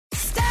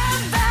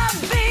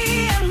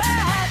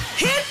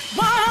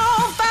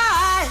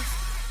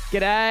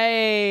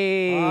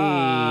G'day.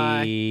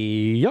 Hi.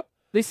 Yep.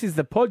 This is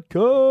the podcast.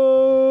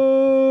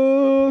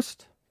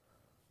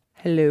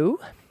 Hello.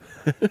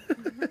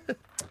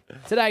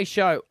 Today's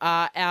show,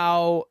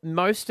 our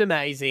most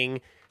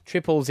amazing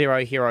 000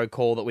 hero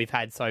call that we've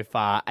had so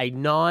far. A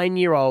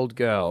 9-year-old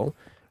girl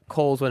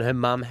calls when her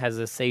mum has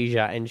a seizure,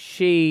 and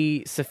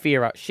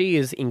Safira, she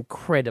is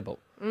incredible.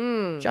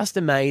 Just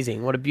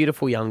amazing. What a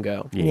beautiful young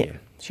girl. Yeah.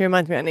 She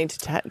reminds me I need to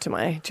chat to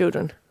my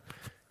children.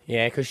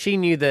 Yeah, because she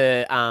knew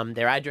their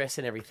address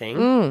and everything.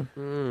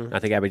 I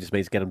think Abby just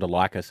means get them to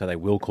like her so they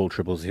will call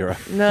 000.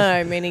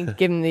 No, meaning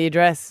give them the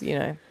address,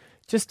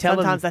 Just tell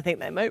Sometimes them. I think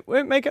they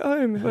won't make it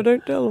home if I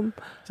don't tell them.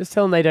 Just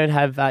tell them they don't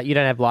have. You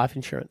don't have life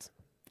insurance,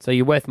 so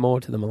you're worth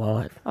more to them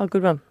alive. Oh,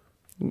 good one.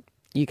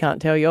 You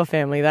can't tell your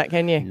family that,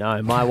 can you?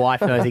 No, my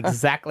wife knows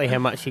exactly how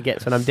much she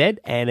gets when I'm dead,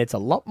 and it's a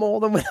lot more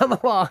than when I'm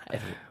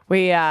alive.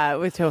 We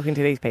were talking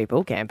to these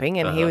people camping,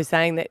 and he was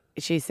saying that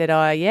she said,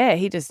 "Oh, yeah,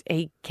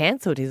 he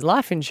cancelled his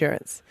life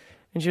insurance,"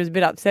 and she was a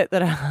bit upset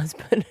that her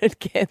husband had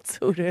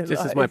cancelled her.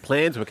 Just as my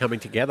plans were coming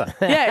together.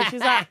 Yeah,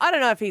 she's like, I don't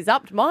know if he's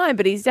upped mine,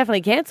 but he's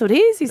definitely cancelled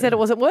his. He said it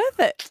wasn't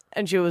worth it.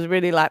 And she was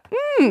really like,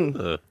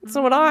 that's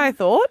not what I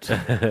thought.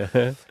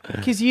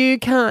 Because you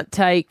can't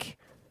take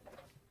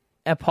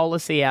a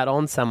policy out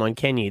on someone,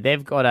 can you?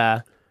 They've got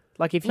a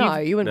if No,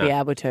 you wouldn't be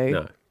able to. No.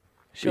 Are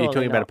Surely you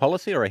talking about a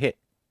policy or a hit?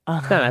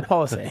 no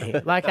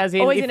policy. Like as in,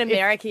 Always if, in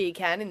America you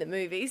can, in the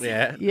movies.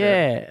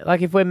 yeah,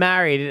 like if we're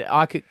married,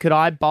 could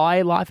I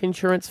buy life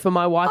insurance for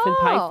my wife and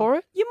pay for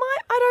it? You might,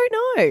 I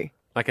don't know.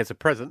 Like as a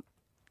present?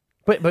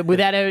 But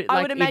without her,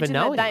 I would imagine even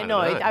knowing. that they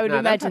know. know. I would No, they'd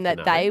imagine have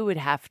that to know. they would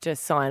have to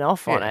sign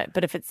off on Yeah. it.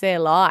 But if it's their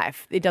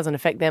life, it doesn't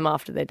affect them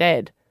after they're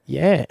dead.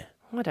 Yeah.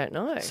 I don't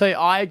know. So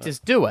I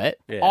just do it.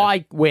 Yeah.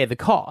 I wear the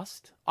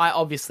cost. I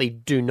obviously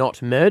do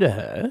not murder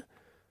her,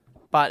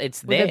 but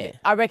it's there.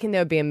 I reckon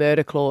there would be a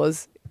murder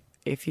clause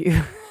if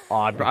you...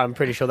 I'm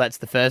pretty sure that's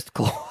the first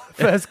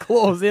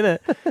clause in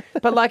it.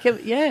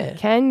 But yeah.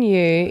 Can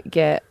you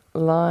get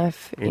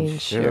life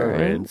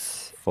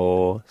insurance?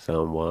 For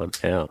someone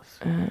else.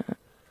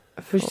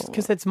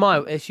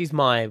 Because she's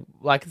my,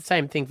 the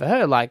same thing for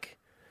her.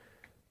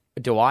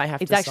 Do I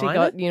have It's to actually sign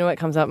got, it? you know what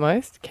comes up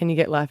most? Can you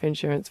get life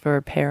insurance for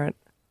a parent?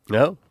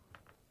 No?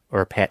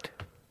 Or a pet?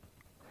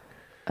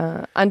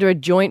 Under a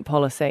joint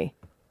policy.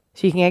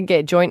 So you can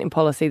get joint in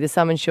policy. The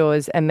sum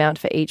insurer's amount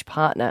for each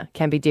partner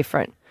can be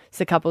different.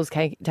 So couples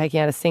taking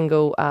out a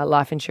single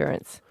life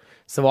insurance.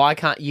 So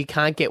you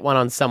can't get one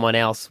on someone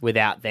else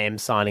without them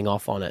signing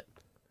off on it.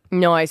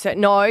 No,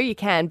 you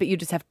can, but you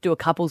just have to do a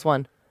couples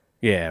one.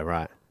 Yeah,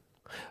 right.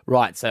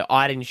 Right, so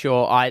I'd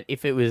insure,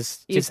 if it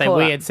was, You'd just say call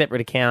we up. had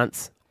separate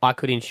accounts, I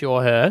could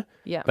insure her,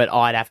 Yeah. but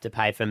I'd have to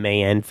pay for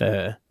me and for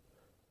her.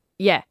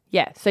 Yeah.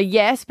 So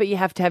yes, but you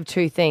have to have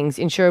two things: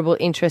 insurable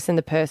interest in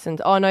the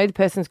person's. Oh no, the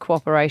person's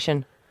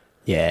cooperation.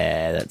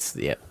 Yeah,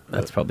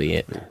 that's probably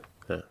it.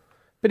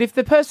 But if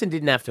the person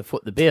didn't have to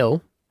foot the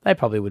bill, they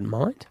probably wouldn't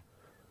mind.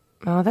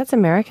 Oh, that's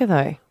America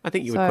though. I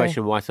think you would So-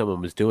 question why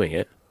someone was doing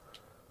it.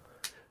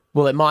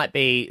 Well, it might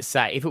be,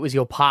 say, if it was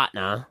your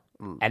partner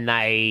and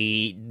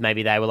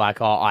maybe they were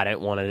like, oh, I don't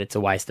want it, it's a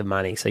waste of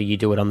money. So you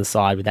do it on the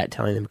side without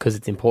telling them because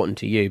it's important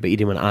to you, but you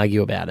didn't want to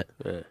argue about it.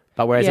 Yeah.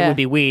 But whereas it Yeah. would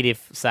be weird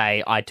if,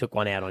 say, I took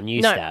one out on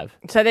you, No. Stav.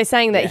 So they're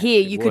saying that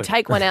here it you would. could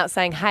take one out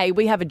saying, "Hey,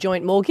 we have a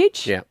joint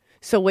mortgage. Yeah.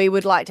 So we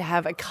would like to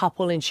have a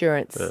couple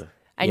insurance."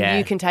 And Yeah.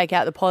 you can take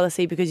out the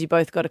policy because you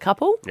both got a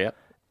couple. Yep.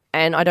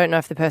 And I don't know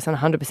if the person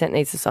 100%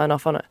 needs to sign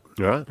off on it.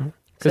 All right.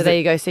 So there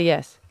you go. So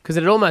yes. Because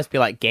it'd almost be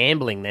like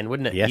gambling then,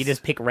 wouldn't it? Yes. You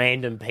just pick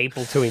random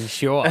people to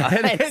insure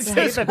and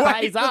see if it wait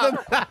pays for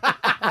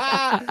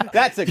up.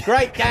 That's a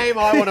great game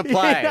I want to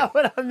play. You know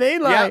what I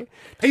mean? Yeah.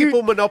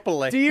 People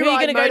Monopoly. do you Who are you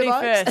ride going to go to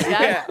motorbikes? first?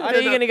 Yeah. Who are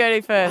you going to go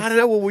to first? I don't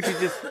know. Well, would you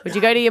just... Would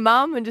you go to your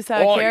mum and just say,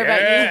 I care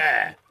about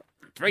you?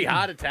 3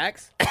 heart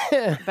attacks.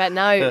 But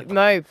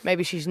no,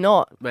 maybe she's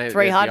not. Maybe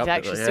 3 that's heart the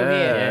attacks, she's opposite. still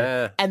here.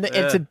 Yeah. And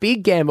it's a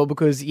big gamble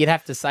because you'd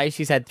have to say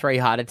she's had 3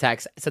 heart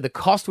attacks, so the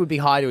cost would be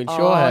high to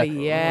insure Oh, her. But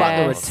the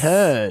yes.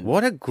 return.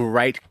 What a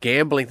great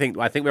gambling thing.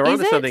 I think we're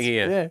onto it? something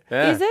here.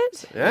 Yeah. Is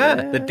it? Yeah.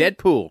 The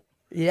Deadpool.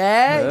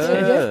 Yeah.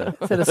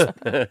 So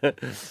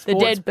The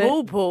dead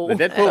bet. pool. The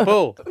Deadpool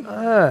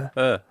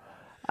pool.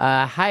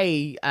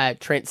 hey,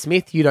 Trent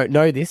Smith, you don't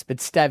know this, but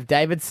Stav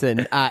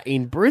Davidson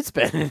in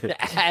Brisbane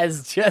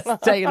has just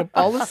taken a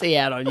policy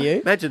out on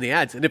you. Imagine the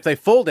ads. And if they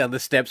fall down the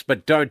steps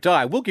but don't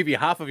die, we'll give you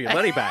half of your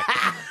money back.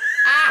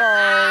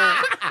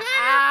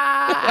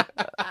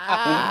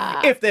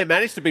 If they're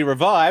managed to be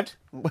revived,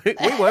 we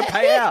won't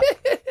pay out.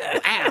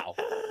 Ow.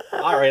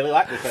 I really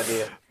like this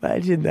idea.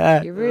 Imagine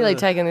that. You're really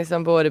taking this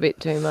on board a bit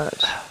too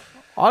much.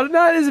 I don't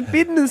know, there's a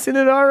business in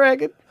it, I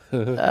reckon.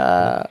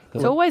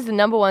 It's always the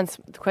number one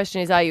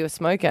question is, are you a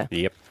smoker?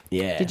 Yep.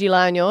 Yeah. Did you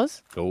lie on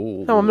yours?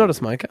 Oh. No, I'm not a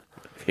smoker.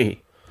 Do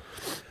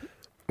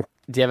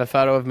you have a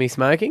photo of me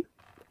smoking?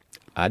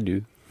 I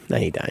do. No,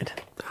 you don't.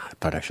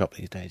 Photoshop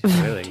these days.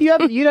 Really.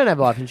 You don't have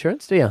life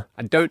insurance, do you?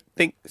 I don't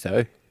think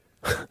so.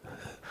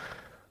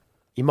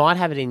 You might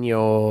have it in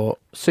your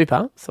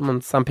super.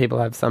 Some people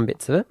have some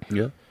bits of it.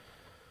 Yeah.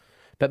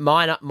 But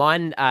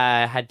mine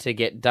had to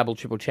get double,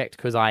 triple checked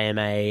because I am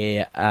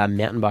a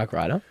mountain bike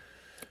rider.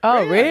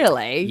 Oh,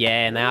 really?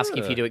 Yeah, and they ask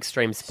you if you do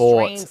extreme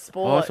sports.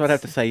 Oh, so I'd have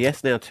to say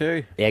yes now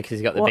too. Yeah, because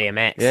he's got the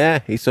BMX.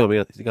 Yeah, he saw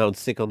me going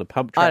sick on the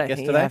pump I track don't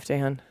think you yesterday.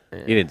 have to,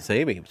 hon. You didn't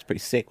see me. It was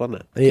pretty sick,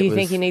 wasn't it? Do you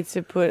think he needs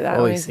to put that on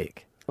always his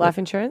sick. life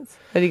insurance?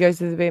 That he goes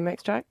to the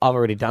BMX track? I've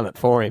already done it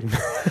for him.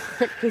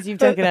 Because you've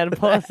taken out a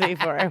policy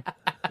for him.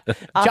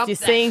 After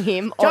seeing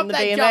him on the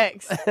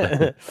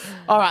BMX.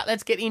 All right,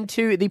 let's get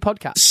into the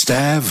podcast.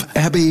 Stav,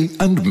 Abby,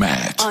 and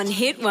Matt. On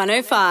Hit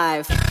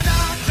 105.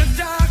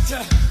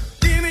 Doctor,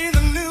 give me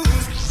the news.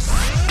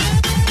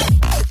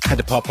 Had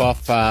to pop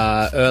off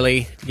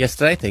early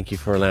yesterday. Thank you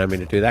for allowing me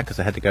to do that because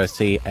I had to go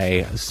see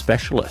a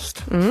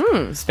specialist.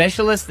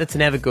 Specialist, that's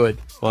never good.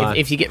 Why?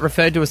 If you get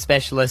referred to a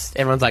specialist,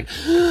 everyone's like,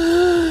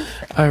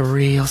 a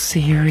real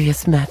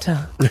serious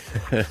matter.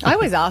 I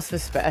always ask for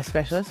a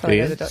specialist when I Do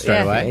go you? to the doctor.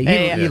 Straight away?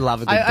 You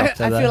love a good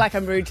doctor, I though. feel like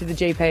I'm rude to the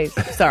GPs.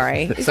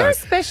 Sorry. Is there a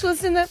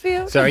specialist in that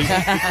field? Sorry,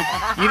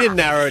 you didn't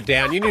narrow it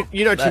down.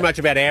 You know too much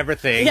about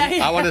everything.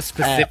 Yeah. I want a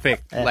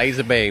specific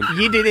laser beam.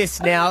 You do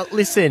this now.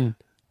 Listen,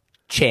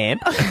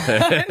 champ.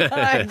 Can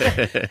I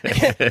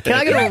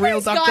get a real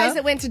Those doctor? guys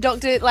that went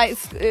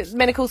to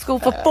medical school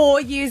for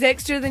 4 years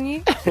extra than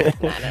you?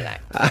 No.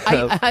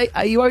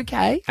 Are you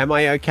okay? Am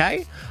I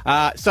okay?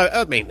 As a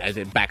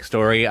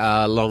backstory,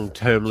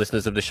 long-term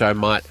listeners of the show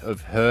might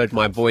have heard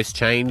my voice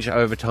change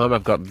over time.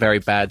 I've got very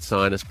bad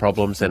sinus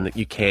problems, and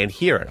you can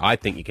hear it. I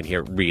think you can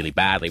hear it really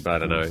badly, but I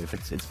don't know if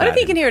it's I don't bad. think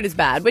you can hear it as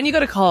bad. When you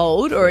got a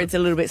cold or it's a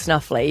little bit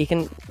snuffly, you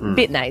can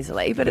bit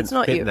nasally, but it's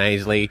not bit you.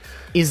 nasally.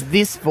 Is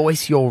this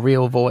voice your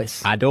real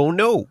voice? I don't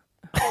know.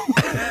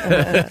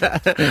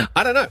 I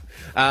don't know.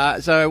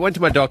 So I went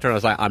to my doctor and I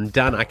was like, I'm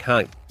done. I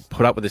can't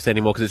put up with this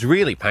anymore because it's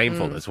really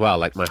painful as well.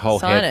 Like my whole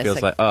head Sinus, feels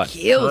it like, oh,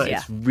 kills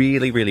it's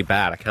really, really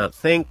bad. I can't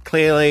think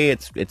clearly.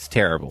 It's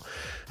terrible.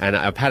 And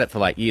I've had it for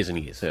like years and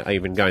years.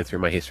 I've been going through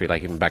my history,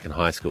 like even back in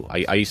high school.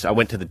 I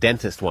went to the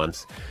dentist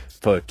once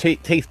for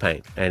teeth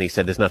pain, and he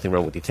said there's nothing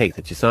wrong with your teeth.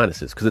 It's your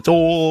sinuses because it's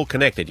all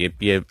connected.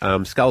 Your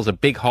skull's a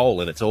big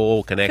hole and it's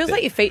all connected. Feels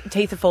like your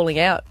teeth are falling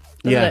out.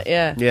 Doesn't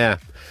it? Yeah.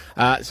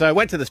 So I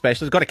went to the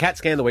specialist, got a CAT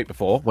scan the week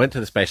before, went to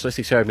the specialist.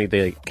 He showed me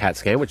the CAT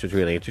scan, which was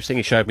really interesting.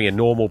 He showed me a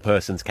normal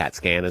person's CAT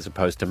scan as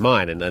opposed to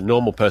mine. And the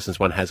normal person's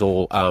one has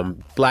all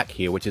black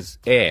here, which is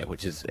air,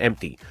 which is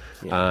empty.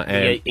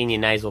 And in your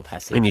nasal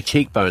passage. in your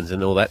cheekbones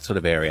and all that sort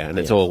of area. And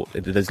it's all,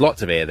 there's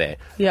lots of air there.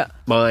 Yeah.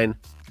 Mine,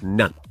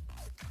 none.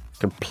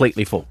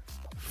 Completely full.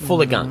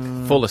 Full of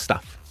gunk. Full of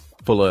stuff.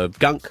 Full of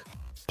gunk,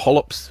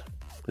 polyps.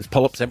 There's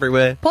polyps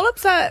everywhere.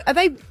 Polyps are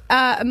they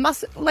are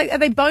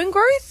they bone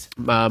growth?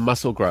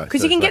 Muscle growth.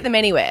 Because you can get them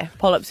anywhere.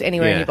 Polyps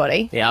anywhere in Yeah. your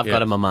body. Yeah, I've got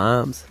them on my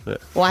arms. Well,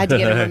 I had to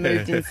get them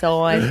removed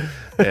inside.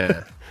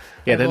 Yeah.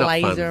 Yeah, they're not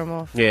Laser fun. them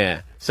off.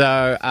 Yeah.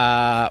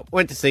 So,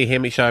 went to see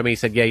him. He showed me. He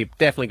said, yeah, you've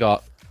definitely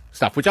got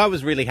stuff, which I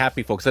was really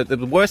happy for. Because the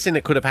worst thing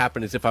that could have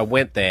happened is if I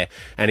went there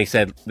and he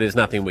said, there's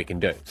nothing we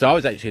can do. So I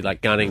was actually like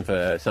gunning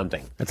for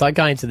something. It's like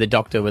going to the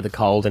doctor with a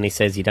cold and he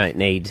says you don't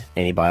need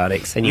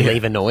antibiotics and you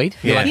leave annoyed.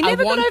 You're like, You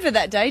never I want- got over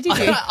that day, did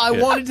you? I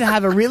wanted to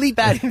have a really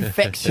bad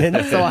infection,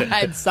 so I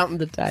had something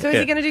to take. So is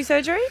he going to do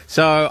surgery?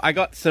 So I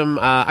got some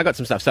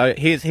stuff. So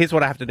here's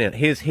what I have to do.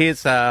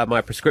 Here's my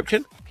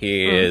prescription.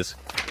 Here's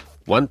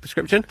one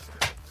prescription.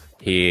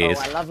 Here's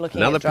I love looking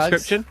another at drugs.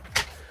 prescription.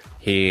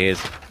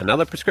 Here's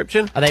another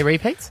prescription. Are they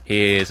repeats?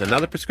 Here's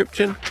another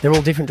prescription. They're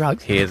all different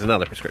drugs. Here's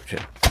another prescription.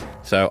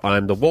 So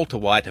I'm the Walter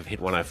White of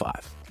Hit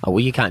 105. Oh, well,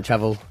 you can't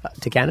travel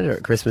to Canada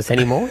at Christmas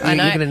anymore. I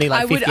know. You're going to need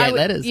like 58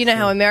 letters. You know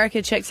how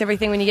America checks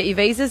everything when you get your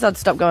visas? I'd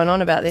stop going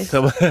on about this.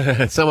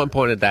 Someone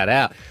pointed that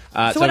out.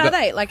 So what I've are got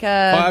they? Like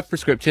 5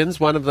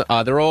 prescriptions. One of the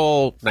they're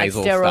all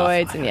nasal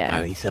steroids stuff. and yeah.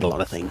 Oh, he said a lot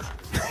of things.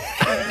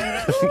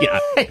 Yeah.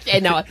 Yeah,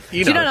 no, Do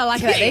you know what I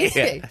like about this?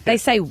 Yeah. They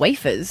say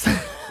wafers.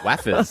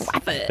 Waffers.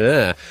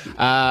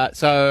 Yeah.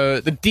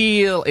 So the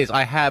deal is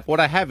what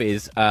I have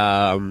is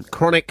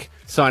chronic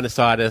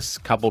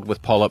sinusitis coupled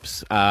with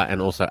polyps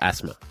and also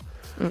asthma.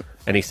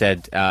 And he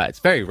said it's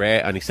very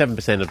rare. Only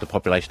 7% of the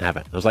population have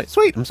it. I was like,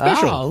 sweet, I'm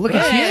special. Oh, look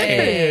at you.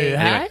 Anyway,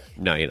 Huh?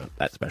 no, you're not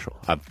that special.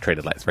 I've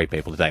treated like 3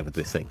 people today with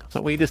this thing. So,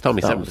 well, you just told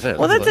me 7%.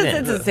 Well, that Yeah.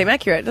 doesn't seem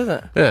accurate, does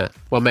it? Yeah.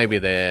 Well, maybe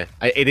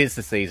it is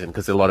the season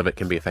because a lot of it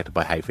can be affected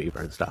by hay fever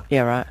and stuff.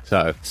 Yeah, right.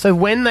 So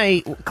when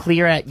they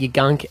clear out your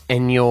gunk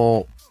and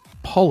your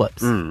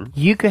polyps,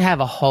 you could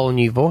have a whole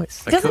new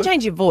voice. It doesn't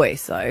change your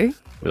voice, though.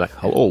 we're like,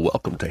 hello,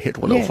 welcome to Hit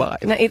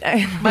 105. No,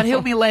 But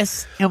he'll be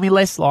less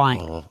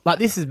like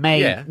this is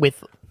me Yeah.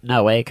 with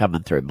no air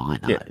coming through my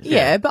nose.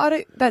 yeah, but I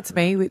don't. That's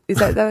me. Is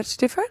that's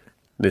different?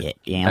 This-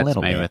 Yeah, a that's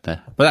little me bit. right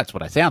there. But that's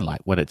what I sound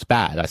like when it's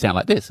bad. I sound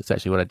like this. It's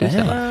actually what I do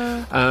sound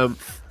like.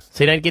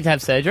 So you don't get to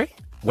have surgery?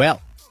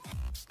 Well,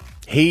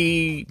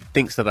 he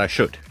thinks that I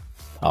should.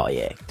 Oh,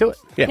 yeah. Do it.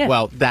 Yeah,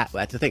 well, that's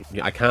the thing.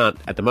 I can't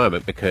at the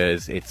moment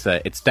because it's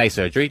day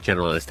surgery,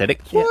 general anaesthetic.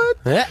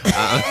 What? Day's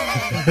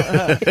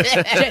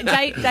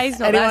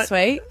not that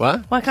sweet.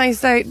 What? Why can't you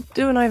say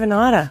do an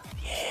overnighter?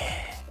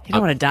 You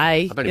don't want a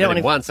day. I've only You don't been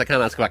in want once. I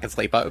can't ask if I can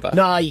sleep over.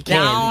 No, you No,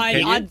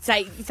 can. I'd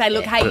say,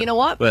 look, hey, you know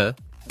what? Well,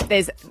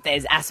 there's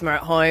asthma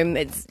at home,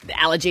 it's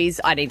allergies,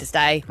 I need to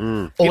stay.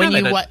 Or You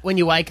when know when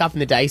you wake up in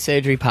the day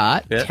surgery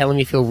part, tell them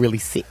you feel really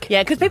sick.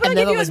 Yeah, because people And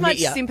don't give then you they'll as much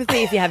admit ya.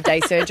 sympathy if you have day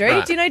surgery.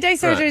 Right. Do you know day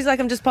surgery is like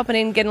I'm just popping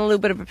in, getting a little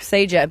bit of a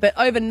procedure, but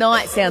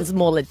overnight sounds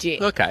more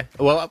legit. Okay.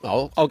 Well,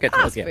 I'll get to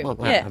Ask it. him. We'll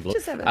Yeah, have a look.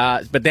 just have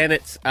a- But then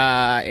it's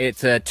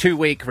a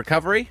 2-week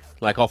recovery,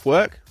 like off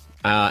work,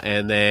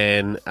 and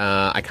then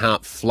I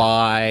can't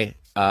fly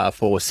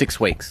for 6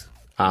 weeks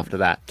after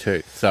that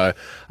too. So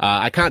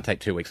I can't take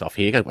 2 weeks off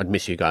here. I'd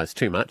miss you guys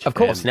too much. Of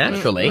course, And,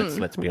 naturally.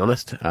 Let's be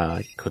honest.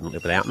 You couldn't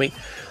live without me.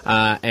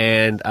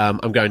 And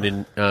I'm going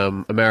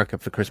to America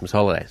for Christmas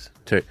holidays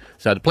too.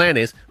 So the plan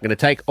is I'm going to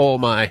take all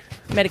my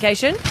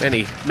Medication?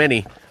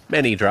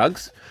 many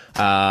drugs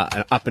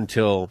up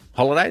until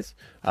holidays.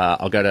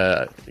 I'll go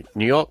to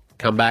New York,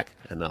 come back,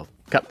 and I'll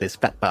cut this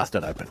fat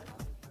bastard open.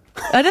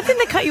 I don't think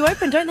they cut you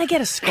open. Don't they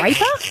get a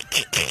scraper?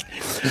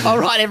 All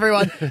right,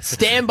 everyone,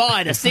 stand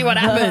by to see what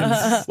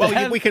happens.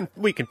 Well, we can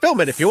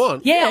film it if you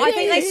want. Yeah, I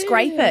think they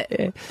scrape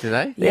it. Do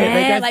they?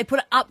 Yeah, they put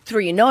it up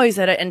through your nose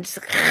and just,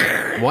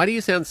 Why do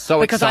you sound so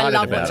because I excited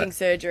love about watching it?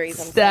 surgeries.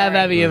 I'm Stab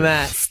sorry. Abby and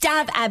Matt.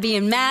 Stab Abby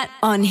and Matt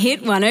on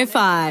Hit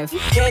 105.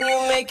 Can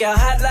you make a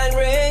hotline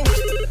ring?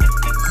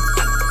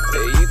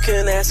 You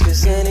can ask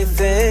us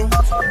anything.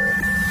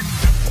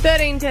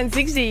 13 10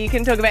 60, you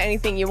can talk about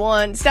anything you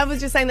want. Stav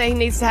was just saying that he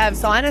needs to have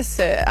sinus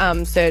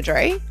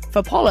surgery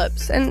for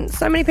polyps, and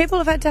so many people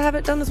have had to have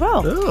it done as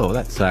well. Oh,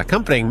 that's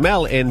comforting.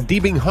 Mel in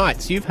Deebing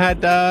Heights, you've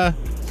had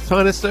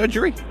sinus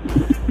surgery?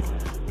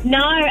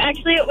 No,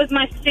 actually it was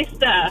my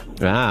sister.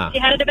 Ah. She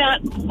had it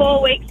about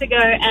 4 weeks ago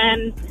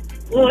and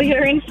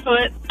you're in for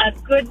a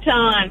good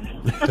time.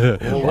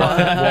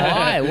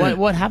 Why?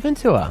 What happened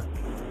to her?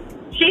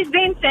 She's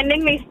been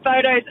sending me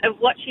photos of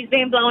what she's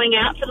been blowing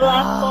out for the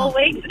last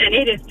 4 weeks and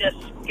it is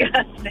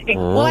disgusting.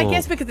 Well, I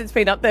guess because it's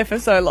been up there for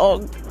so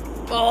long.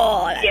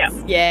 Oh, that's,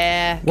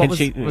 yeah. What Can was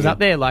she- up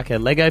there, like a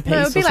Lego piece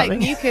No, it would be or like something?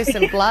 mucus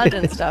and blood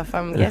and stuff,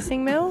 I'm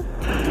guessing, Mel.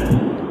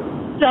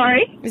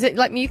 Sorry? Is it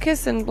like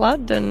mucus and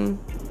blood and...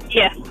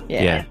 Yeah.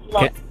 Yeah.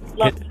 Lots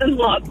and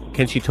lots.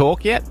 Can she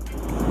talk yet?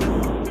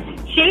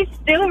 She's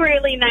still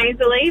really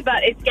nasally,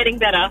 but it's getting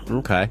better.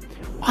 Okay.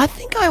 I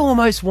think I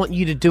almost want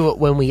you to do it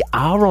when we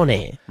are on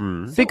air,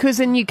 because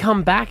then you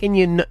come back and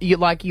you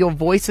like your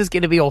voice is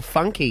going to be all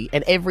funky,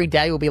 and every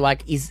day will be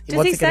like, Does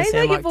what's he it going say to that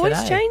sound your like voice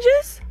today?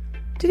 changes?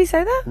 Did he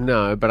say that?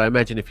 No, but I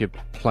imagine if you're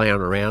playing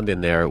around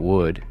in there, it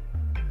would.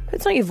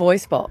 It's not your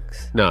voice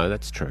box. No,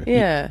 that's true.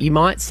 Yeah. You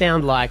might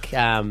sound like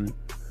the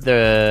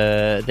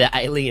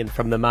alien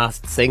from The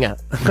Masked Singer.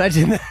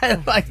 Imagine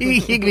that. Like you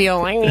could be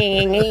all. But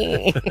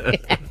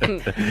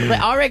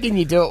I reckon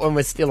you do it when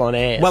we're still on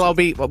air. Well,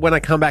 when I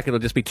come back, it'll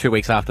just be 2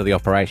 weeks after the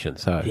operation.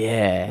 So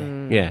yeah.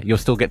 yeah, you'll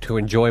still get to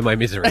enjoy my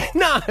misery.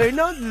 No,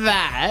 not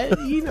that.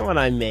 You know what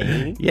I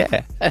mean.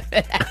 Yeah.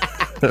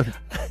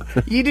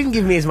 You didn't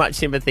give me as much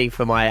sympathy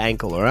for my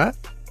ankle, all right?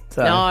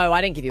 So, No,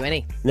 I didn't give you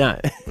any. No.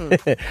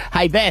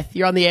 Hey, Beth,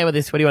 you're on the air with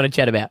us. What do you want to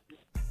chat about?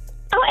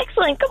 Oh,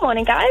 excellent. Good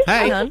morning, guys.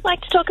 Hey. I'd just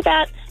like to talk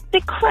about the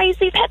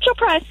crazy petrol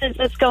prices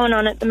that's going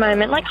on at the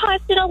moment. Like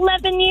highest in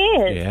 11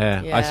 years.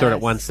 Yeah. I saw it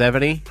at Yes.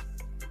 170.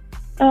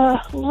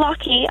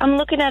 Lucky. I'm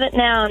looking at it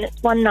now and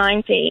it's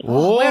 190.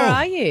 Whoa. Where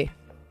are you?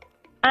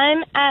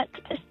 I'm at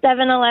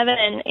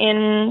 7-Eleven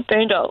in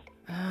Boondall.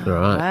 All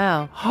right.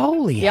 Wow.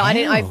 Holy Yeah,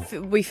 hell.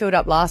 we filled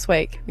up last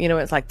week. You know,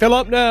 it's like, fill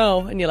up now.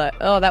 And you're like,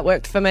 oh, that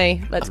worked for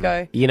me. Let's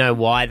go. You know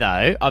why,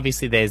 though?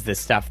 Obviously, there's the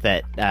stuff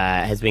that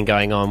has been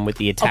going on with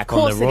the attack on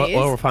course the it is.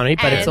 oil refinery,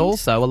 but it's And-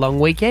 also a long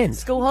weekend.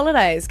 School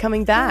holidays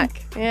coming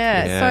back.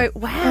 Yeah. Yeah. So,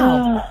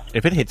 wow.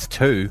 If it hits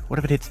what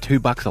if it hits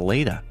 $2 a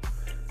litre?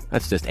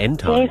 That's just end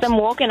times. Jeez, I'm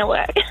walking to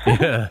work.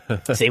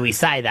 See, we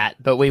say that,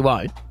 but we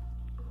won't.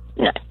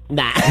 No.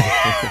 Nah.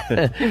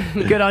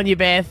 Good on you,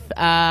 Beth.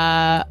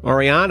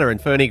 Oriana in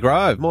Ferny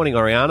Grove. Morning,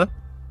 Oriana.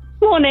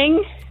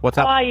 Morning. What's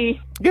up? How are you?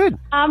 Good.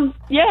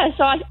 Yeah,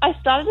 so I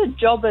started a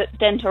job at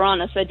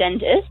Dentarana, so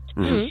dentist,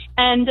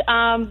 and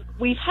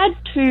we've had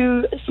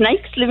 2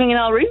 snakes living in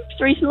our roofs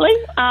recently.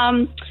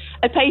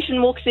 A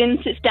patient walks in,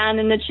 sits down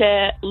in the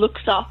chair,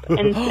 looks up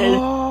and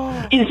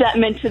says, is that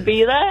meant to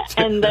be there?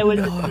 And there was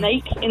a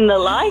snake in the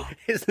light.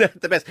 Isn't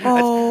that the best?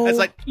 That's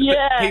like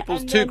Yeah,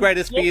 people's and 2 then-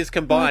 greatest fears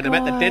combined. I'm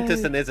at the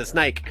dentist and there's a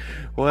snake.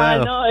 Wow.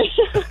 I know.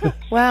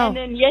 Wow. And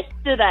then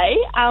yesterday,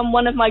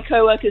 one of my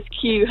co-workers,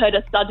 Q, heard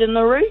a thud in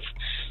the roof.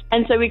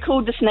 And so we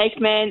called the snake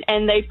man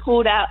and they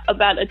pulled out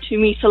about a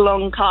 2-meter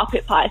long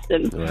carpet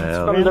python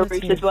Wow. from the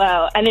roof as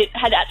well. And it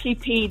had actually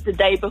peed the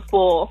day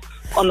before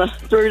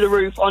through the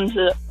roof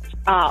onto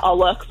our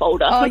work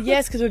folder. Oh,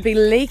 yes, because we'd be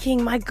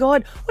leaking. My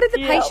God. What did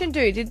the Yeah. patient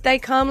do? Did they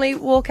calmly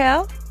walk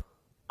out?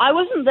 I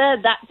wasn't there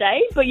that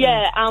day, but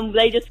yeah,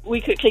 we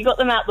quickly got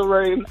them out the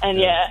room and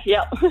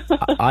yep.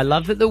 I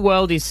love that the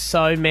world is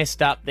so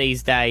messed up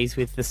these days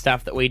with the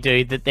stuff that we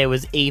do that there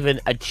was even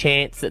a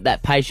chance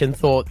that patient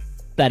thought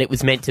that it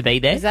was meant to be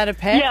there. Is that a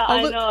pet? Yeah,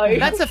 I know.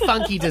 That's a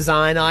funky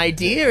design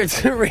idea.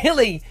 It's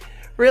really,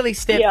 really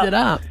stepped Yeah. it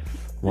up.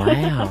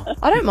 Wow.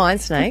 I don't mind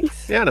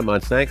snakes. Yeah, I don't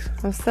mind snakes.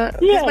 Because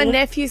Yeah. my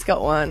nephew's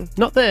got one.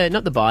 Not the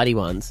bitey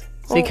ones.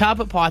 See,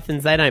 carpet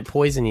pythons, they don't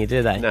poison you,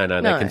 do they? No,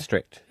 they No.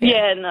 constrict.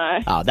 Yeah, no.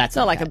 Oh, that's It's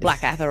not like a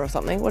black adder or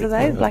something. What are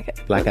they?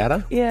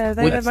 Blackadder? Yeah,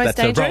 they're the most That's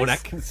a dangerous. Rowan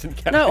Atkinson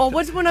character. No, or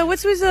what's the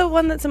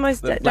one that's the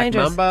most The black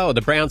dangerous? mamba or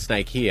the brown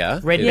snake here.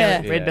 Red,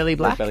 Yeah. red belly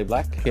black. Red belly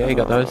black. Yeah, you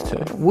got those two.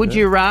 Would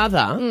you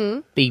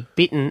rather be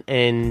bitten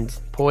and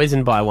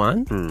poisoned by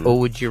one, or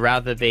would you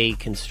rather be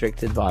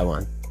constricted by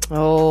one?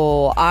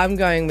 Oh, I'm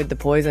going with the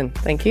poison.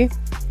 Thank you.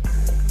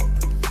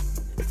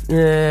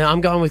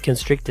 I'm going with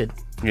constricted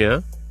Yeah.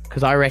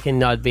 because I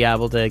reckon I'd be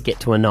able to get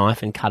to a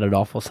knife and cut it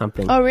off or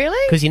something. Oh, really?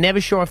 Because you're never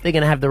sure if they're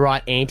going to have the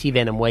right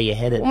anti-venom where you're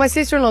headed. Well, my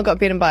sister-in-law got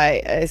bitten by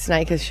a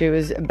snake as she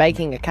was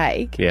baking a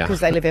cake Yeah. because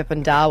they live up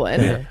in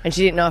Darwin, and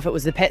she didn't know if it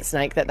was the pet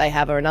snake that they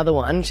have or another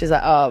one. She's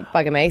like, "Oh,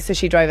 bugger me!" So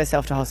she drove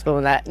herself to hospital.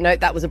 And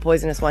that was a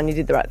poisonous one. You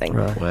did the right thing.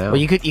 Wow. Well,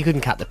 you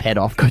couldn't cut the pet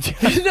off, could you?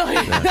 No,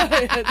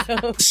 that's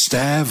all.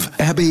 Stav,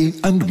 Abby,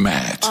 and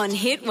Matt. On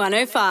Hit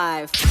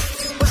 105.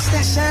 What's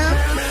that sound?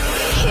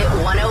 Hit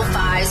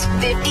 105's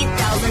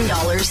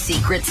 $50,000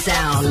 secret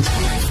sound.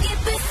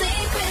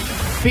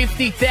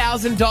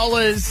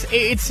 $50,000.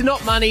 It's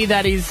not money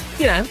that is,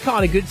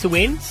 kind of good to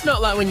win. It's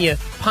not like when you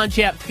punch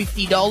out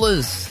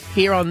 $50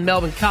 here on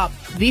Melbourne Cup.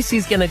 This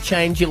is going to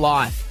change your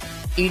life.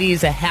 It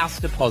is a house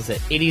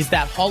deposit. It is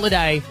that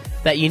holiday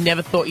that you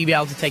never thought you'd be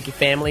able to take your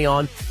family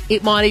on.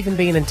 It might even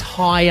be an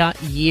entire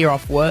year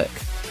off work.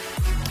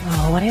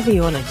 Oh, whatever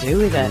you want to do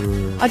with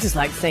it. I just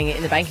like seeing it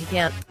in the bank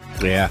account.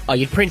 Yeah. Oh,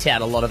 you'd print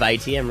out a lot of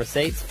ATM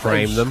receipts.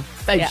 Frame them.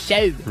 They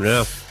show.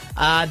 Yeah.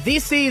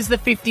 This is the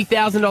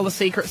 $50,000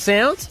 secret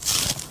sound.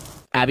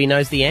 Abby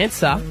knows the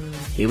answer.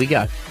 Here we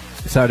go.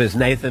 So does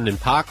Nathan in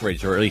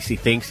Parkridge, or at least he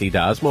thinks he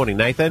does. Morning,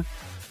 Nathan.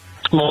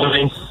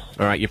 Morning.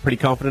 All right, you're pretty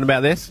confident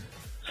about this?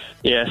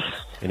 Yes.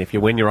 And if you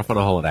win, you're off on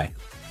a holiday.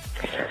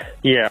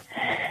 Yeah.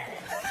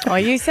 Oh,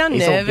 you sound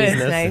It's all nervous,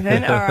 business.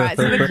 Nathan. All right,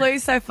 so the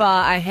clues so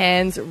far are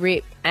hands,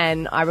 rip,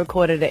 and I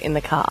recorded it in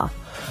the car.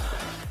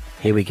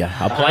 Here we go.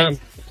 I'll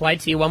play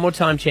it to you one more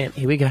time, champ.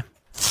 Here we go.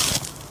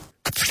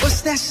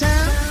 What's that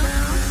sound?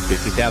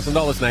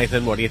 $50,000,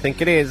 Nathan. What do you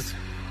think it is?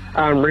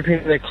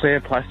 Ripping the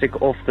clear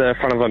plastic off the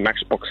front of a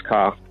Matchbox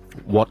car.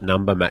 What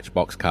number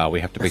Matchbox car?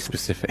 We have to be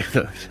specific.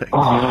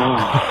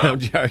 I'm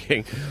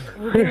joking.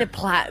 In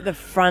the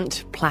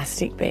front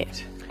plastic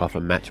bit. Off a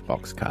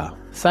Matchbox car.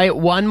 Say it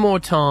one more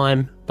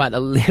time, but a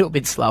little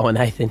bit slower,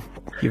 Nathan.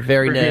 You're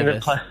very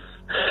nervous.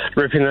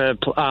 Ripping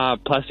the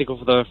plastic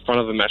off the front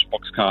of a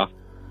Matchbox car.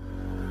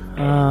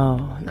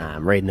 Oh. Nah,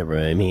 I'm reading the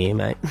room here,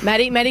 mate.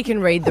 Matty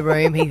can read the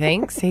room, he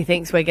thinks. He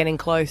thinks we're getting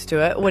close to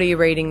it. What are you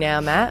reading now,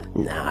 Matt?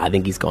 Nah, I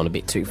think he's gone a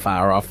bit too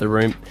far off the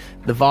room.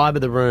 The vibe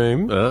of the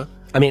room.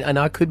 I mean, I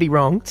know I could be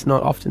wrong. It's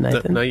not often,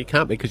 Nathan. No, you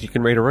can't because you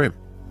can read a room.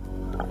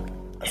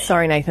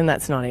 Sorry, Nathan,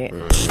 that's not it.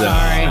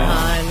 Sorry,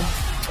 hon.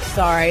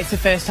 Sorry, it's the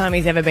first time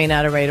he's ever been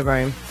able to read a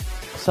room.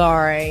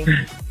 Sorry.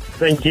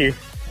 Thank you.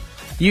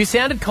 You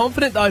sounded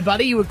confident, though,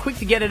 buddy. You were quick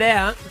to get it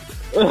out.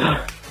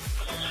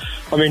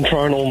 I've been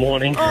trying all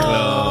morning.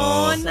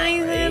 Oh,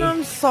 Nathan,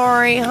 I'm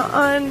sorry,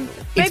 hon.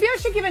 Maybe I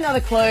should give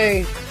another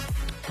clue.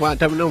 Well,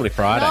 don't we normally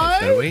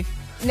Fridays, No. don't we?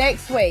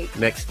 Next week.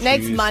 Next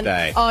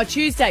Monday. Tuesday. Oh,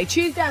 Tuesday.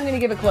 Tuesday, I'm going to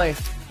give a clue.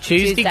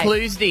 Tuesday,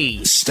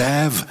 Cluesday.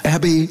 Stav,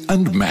 Abby,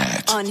 and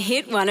Matt. On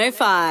Hit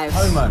 105.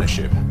 Home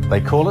ownership. They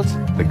call it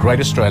the Great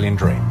Australian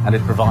Dream, and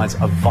it provides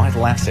a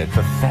vital asset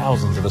for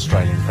thousands of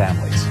Australian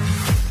families.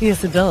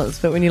 Yes, it does.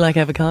 But when you like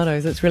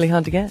avocados, it's really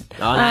hard to get.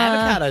 Oh, no,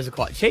 avocados are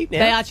quite cheap now.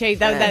 They are cheap.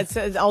 That's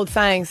an old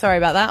saying. Sorry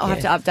about that. I'll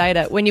have to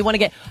update it. When you want to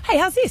get, hey,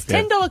 how's this?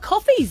 $10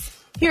 coffees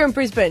here in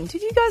Brisbane.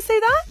 Did you guys see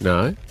that?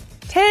 No.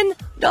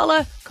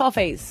 $10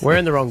 coffees. We're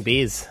in the wrong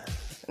beers.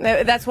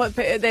 That's what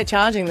they're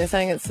charging. They're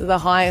saying it's the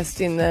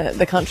highest in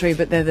the country,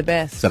 but they're the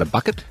best. Is that a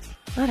bucket?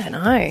 I don't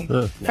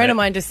know. A friend of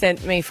mine just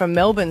sent me from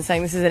Melbourne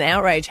saying this is an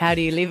outrage. How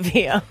do you live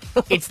here?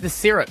 It's the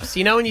syrups.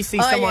 You know when you see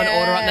someone yeah.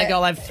 order it and they go,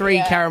 I'll have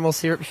 3 caramel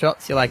syrup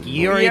shots, you're like,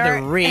 you're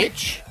either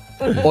rich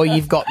or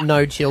you've got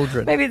no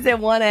children. Maybe it's their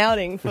one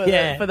outing for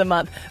the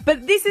month.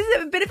 But this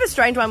is a bit of a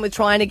strange one with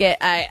trying to get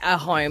a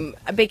home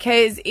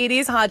because it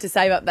is hard to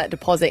save up that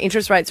deposit.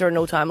 Interest rates are at an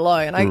all-time low.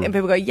 And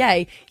people go,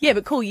 yay. Yeah,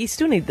 but cool, you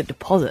still need the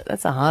deposit.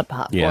 That's the hard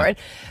part for it.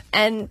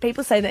 And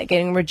people say they're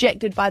getting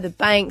rejected by the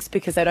banks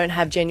because they don't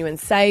have genuine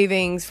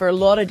savings for a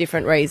lot of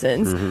different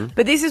reasons.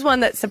 But this is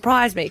one that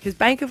surprised me because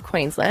Bank of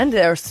Queensland,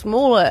 they're a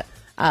smaller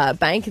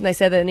bank, and they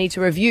say they need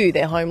to review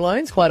their home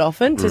loans quite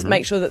often to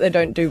make sure that they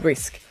don't do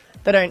risk.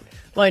 They don't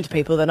loan to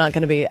people that aren't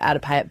going to be able to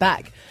pay it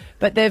back.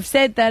 But they've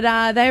said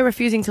that they're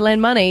refusing to lend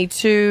money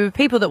to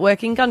people that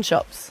work in gun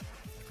shops.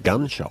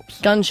 Gun shops?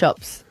 Gun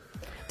shops.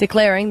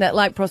 Declaring that,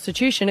 like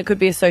prostitution, it could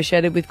be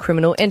associated with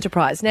criminal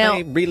enterprise. Now,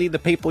 Hey, really the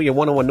people you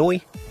want to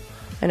annoy?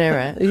 I know,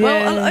 right?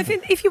 Well, I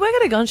think if you work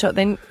at a gun shop,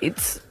 then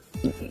it's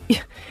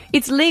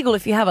legal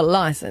if you have a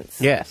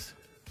license. Yes.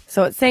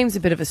 So it seems a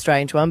bit of a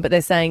strange one, but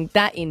they're saying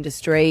that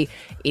industry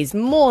is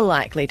more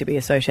likely to be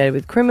associated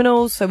with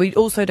criminals. So we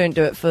also don't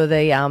do it for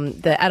the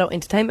adult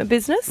entertainment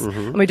business,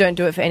 and we don't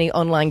do it for any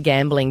online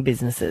gambling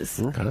businesses.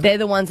 Okay. They're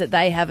the ones that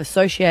they have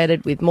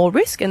associated with more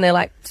risk, and they're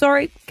like,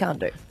 sorry, can't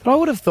do. But I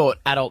would have thought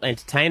adult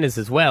entertainers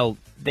as well,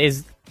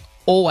 there's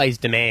always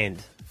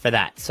demand for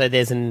that. So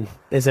there's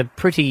a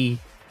pretty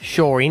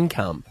sure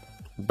income.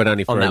 But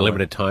only for On a that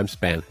limited time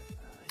span.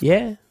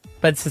 Yeah.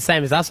 But it's the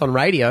same as us on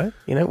radio.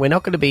 You know, we're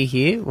not going to be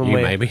here when You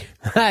we're... maybe.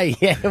 Hey,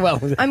 yeah, well,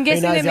 I'm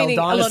guessing who they're knows, meaning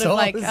a old lot of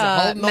like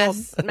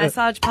dinosaurs, holding on.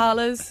 massage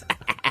parlours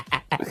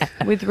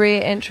with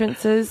rear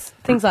entrances,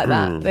 things like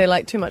that. They're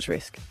like too much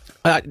risk.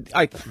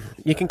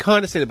 You can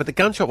kind of see it, but the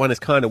gun shop one is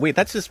kind of weird.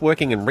 That's just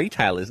working in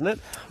retail, isn't it?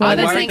 Well, I'm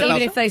they're worried saying even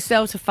about- if they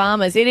sell to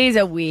farmers, it is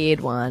a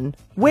weird one.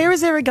 Where is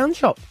there a gun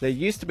shop? There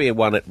used to be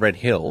one at Red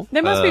Hill.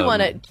 There must be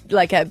one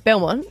at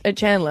Belmont, at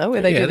Chandler,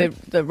 where they Yeah, do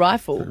the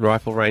rifle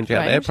rifle range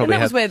out there. range. Probably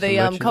And that was has where the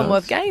some merchandise.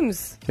 Commonwealth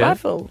Games Yeah.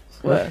 rifles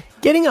were.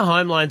 Getting a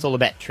home loan's all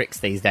about tricks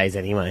these days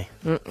anyway.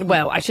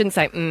 Well, I shouldn't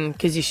say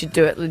because you should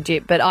do it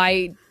legit, but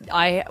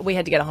we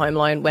had to get a home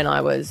loan when I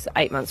was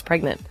 8 months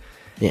pregnant.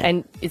 Yeah.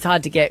 And it's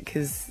hard to get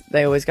because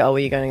they always go, well,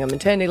 you're going on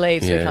maternity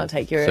leave, so we can't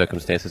take your...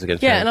 circumstances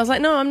against Yeah, you. and I was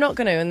like, no, I'm not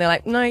going to. And they're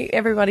like, no,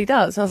 everybody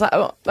does. And I was like,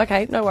 oh,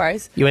 okay, no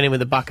worries. You went in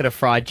with a bucket of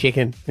fried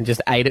chicken and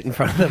just ate it in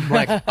front of them.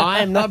 Like, I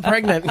am not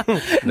pregnant.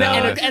 No.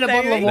 and a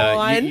bottle of No,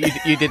 wine.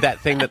 you did that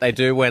thing that they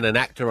do when an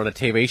actor on a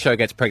TV show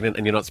gets pregnant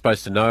and you're not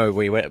supposed to know.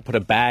 We put a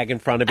bag in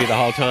front of you the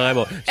whole time,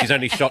 or she's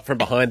only shot from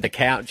behind the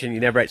couch and you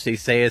never actually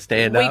see her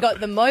stand up. We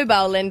got the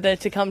mobile lender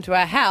to come to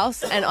our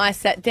house, and I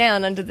sat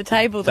down under the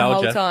table the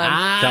whole Told ya.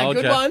 time.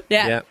 Good one.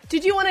 Yeah. Yep.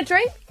 Did you want a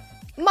drink?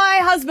 My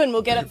husband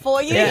will get it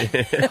for you.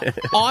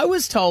 I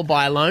was told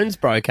by a loans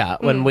broker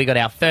when we got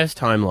our first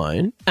home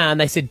loan, and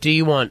they said, do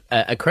you want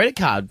a credit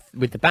card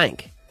with the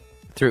bank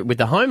with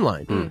the home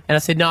loan? And I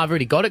said, no, I've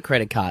already got a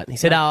credit card. And he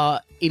said,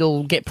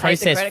 it'll get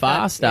processed credit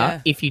card, faster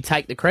yeah. if you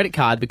take the credit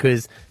card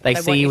because they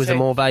see want you you as a to.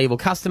 more valuable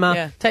customer.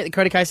 Yeah. Take the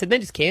credit card. I said, then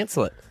just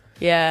cancel it.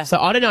 Yeah. So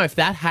I don't know if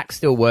that hack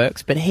still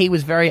works, but he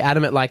was very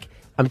adamant, like,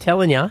 I'm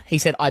telling you, he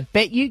said, I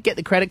bet you get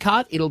the credit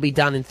card, it'll be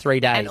done in 3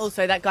 days. And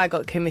also, that guy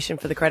got commission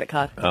for the credit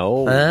card.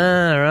 Oh.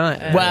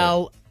 Right.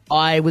 Well,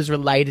 I was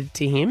related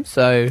to him,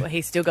 so... Well,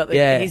 he's still got the...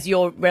 Yeah. He's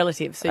your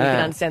relative, so you can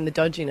understand the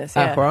dodginess.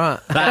 Yeah. right.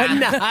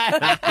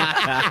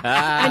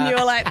 And you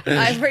were like,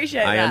 I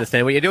appreciate I that.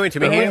 understand what you're doing to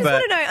me I here, just but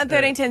want to know, on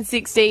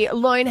 131060,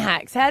 loan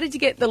hacks. How did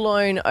you get the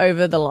loan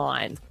over the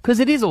line?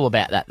 Because it is all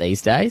about that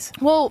these days.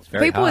 Well,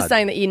 very people were hard.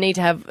 saying that you need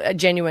to have a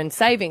genuine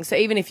savings. So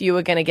even if you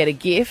were going to get a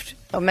gift,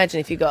 imagine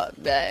if you got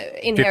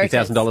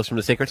inheritance. $50,000 from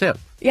the secret town.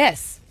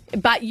 Yes.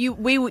 But you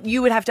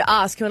would have to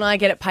ask, can I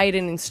get it paid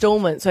in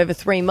installments over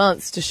 3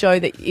 months to show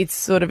that it's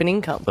sort of an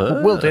income?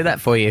 We'll do that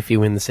for you if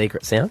you win the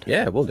secret sound.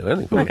 Yeah, we'll do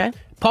anything. Okay.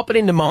 Pop it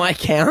into my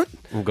account,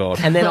 Oh,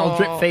 God. and then I'll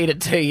drip feed it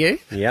to you.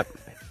 Yep.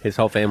 His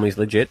whole family's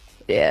legit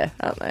Yeah,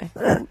 aren't they?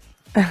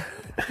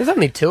 There's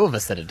only 2 of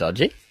us that are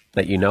dodgy.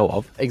 that you know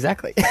of.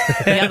 Exactly.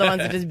 The other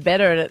ones are just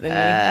better at it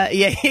than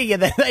you.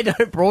 They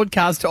don't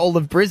broadcast to all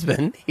of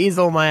Brisbane. Here's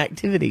all my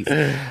activities.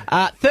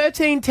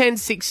 13, 10,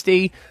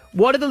 60.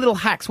 What are the little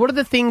hacks? What are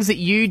the things that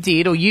you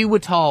did or you were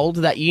told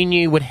that you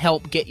knew would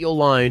help get your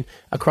loan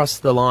across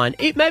the line?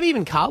 Maybe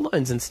even car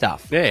loans and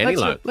stuff. Yeah, any let's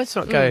loan. Let's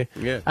not go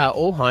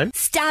all home.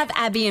 Stab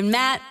Abby and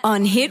Matt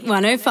on Hit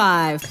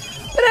 105.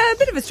 But a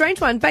bit of a strange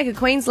one. Bank of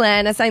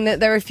Queensland are saying that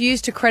they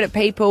refuse to credit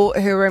people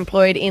who are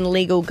employed in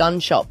legal gun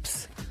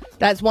shops.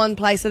 That's one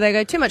place that they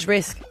go, too much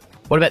risk.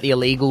 What about the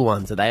illegal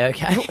ones? Are they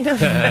okay?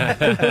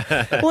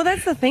 Well,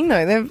 that's the thing,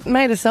 though. They've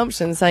made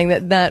assumptions saying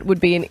that that would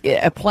be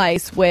a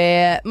place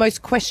where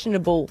most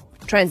questionable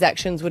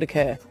transactions would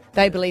occur.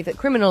 They believe that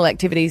criminal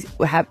activities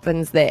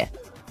happens there.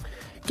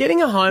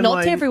 Getting a home Not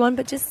loan... to everyone,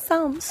 but just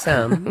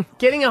some.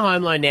 Getting a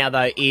home loan now,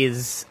 though,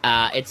 is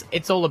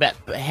it's all about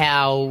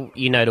how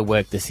you know to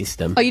work the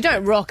system. Oh, you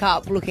don't rock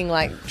up looking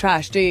like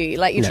trash, do you?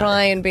 Like, you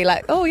try and be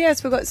like, oh,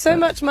 yes, we've got so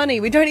much money.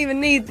 We don't even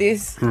need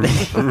this.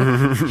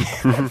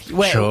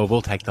 Sure,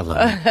 we'll take the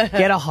loan.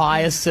 Get a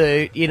hire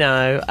suit,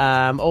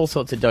 all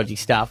sorts of dodgy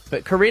stuff.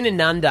 But Corinne and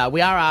Nanda,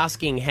 we are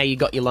asking how you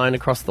got your loan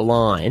across the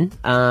line.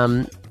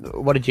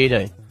 What did you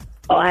do?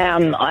 I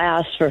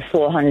asked for a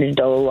 $400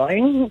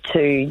 loan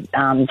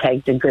to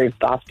take the group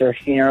after a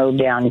funeral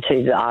down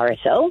to the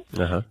RSL.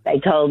 Uh-huh. They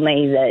told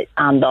me that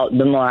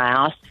the more I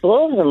asked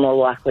for, the more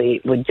likely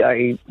it would go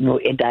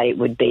that it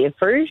would be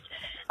approved.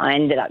 I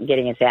ended up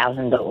getting a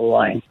 $1,000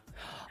 loan.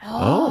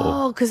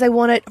 Oh, because they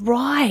want it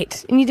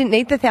right. And you didn't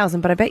need the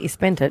 1,000, but I bet you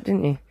spent it,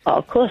 didn't you? Oh,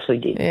 of course we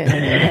did.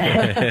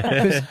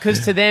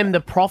 Because to them,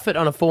 the profit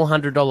on a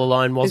 $400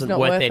 loan wasn't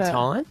not worth worth their it.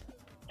 time.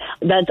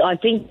 I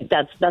think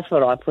that's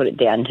what I put it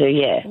down to,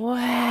 yeah.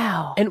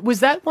 Wow. And was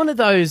that one of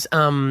those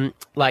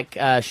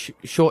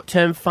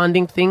short-term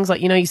funding things?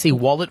 Like, you see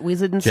Wallet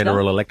Wizard and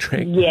General stuff?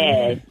 Electric.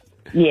 Yeah,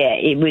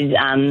 it was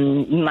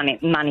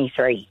money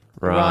 3.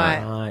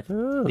 Right.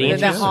 Oh,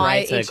 The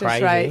high interest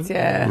rates,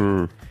 yeah.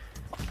 Mm.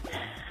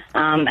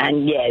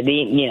 And yeah,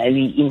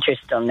 the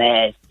interest on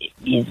there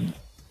is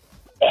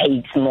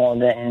heaps more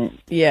than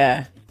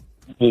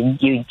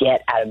you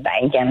get at a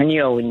bank, and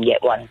you wouldn't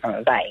get one from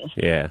a bank.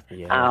 Yeah.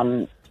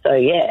 So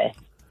yeah.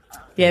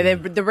 Yeah,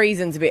 the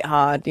reason's a bit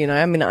hard,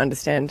 I mean, I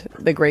understand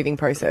the grieving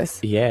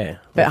process. Yeah.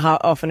 But how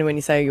often when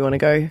you say you want to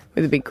go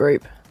with a big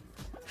group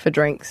for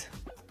drinks?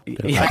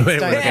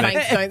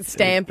 Banks don't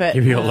stamp it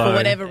Give you a for loan.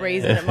 whatever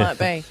reason it might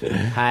be.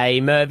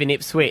 Hey, Merv in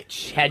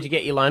Ipswich, how'd you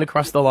get your loan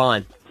across the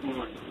line?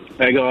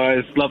 Hey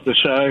guys, love the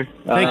show.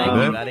 Thank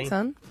you, buddy.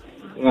 Son.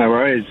 No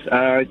worries.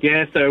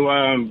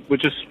 So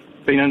we've just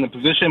been in the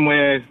position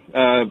where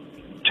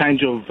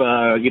change of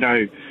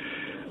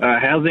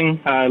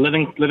housing,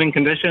 living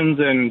conditions,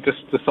 and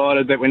just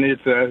decided that we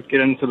needed to get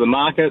into the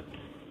market.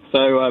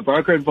 So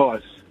broker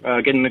advice,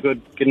 getting a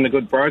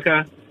good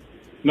broker,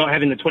 not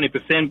having the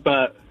 20%,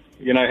 but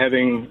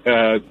having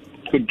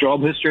good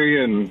job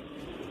history and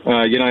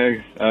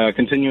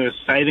continuous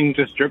saving,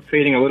 just drip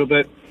feeding a little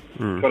bit.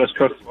 Got us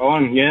across the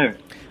line, yeah.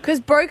 Because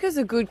brokers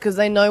are good because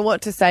they know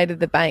what to say to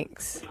the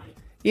banks.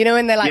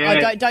 And they're like,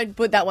 Yeah. oh, don't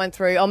put that one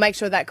through. I'll make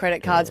sure that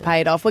credit card's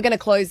paid off. We're going to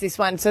close this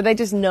one. So they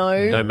just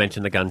know. Don't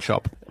mention the gun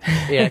shop.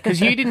 Yeah, because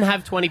you didn't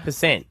have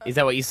 20%. Is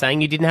that what you're saying?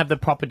 You didn't have the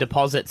proper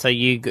deposit, so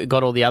you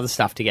got all the other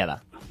stuff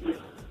together.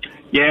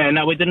 Yeah,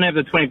 no, we didn't have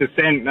the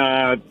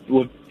 20%.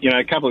 With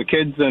a couple of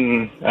kids,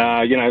 and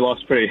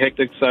life's pretty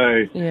hectic.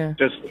 So Yeah.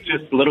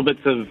 just little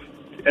bits of.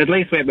 At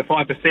least we have the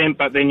 5%,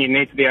 but then you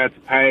need to be able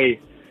to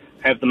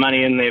have the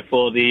money in there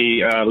for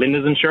the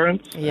lender's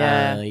insurance.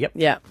 Yep.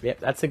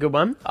 That's a good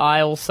one.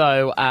 I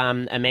also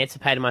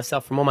emancipated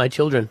myself from all my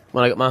children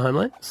when I got my home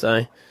loan,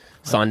 so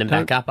signed them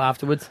back up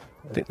afterwards.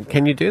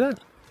 Can you do that?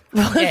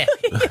 Yeah.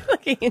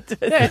 Looking into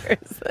it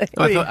seriously.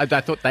 I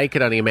thought they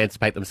could only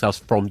emancipate themselves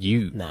from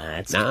you. Nah,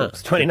 it's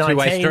 2019,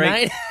 two-way street.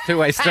 mate.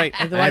 Two-way street.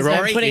 Otherwise, Hey, they're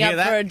Rory, putting you up hear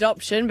that? for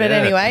adoption. But Yeah.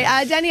 anyway,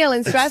 Danielle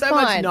in It's so much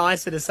Strathpine.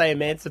 nicer to say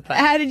emancipate.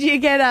 How did you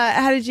get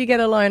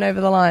a loan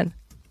over the line?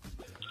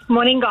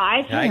 Morning,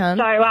 guys. Hey. Hon.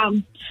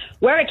 So,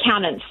 we're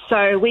accountants,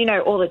 so we know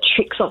all the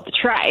tricks of the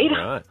trade.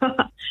 Right.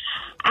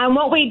 And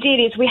what we did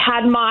is we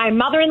had my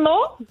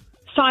mother-in-law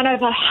sign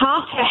over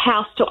half her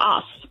house to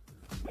us.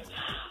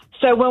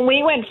 So when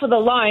we went for the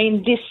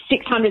loan, this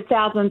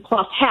 600,000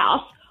 plus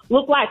house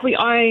looked like we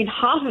owned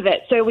half of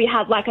it. So we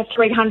had like a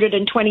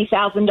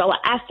 $320,000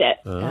 asset.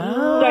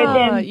 So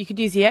then, you could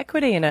use the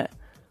equity in it.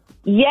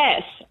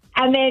 yes.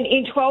 And then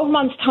in 12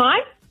 months'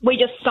 time, we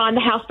just signed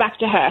the house back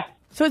to her.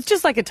 So it's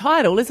just like a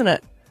title, isn't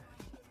it?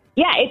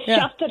 Yeah, it's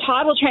just a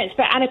title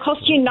transfer, and it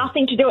costs you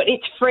nothing to do it.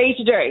 It's free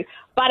to do,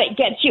 but it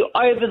gets you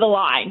over the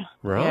line.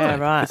 Right. Yeah,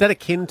 right. Is that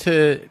akin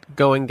to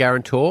going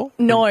guarantor?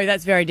 No,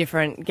 that's very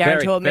different.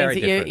 Guarantor Very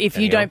means that different, if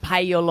you Danielle. don't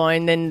pay your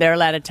loan, then they're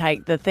allowed to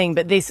take the thing.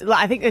 But this,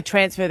 I think the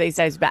transfer these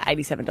days is about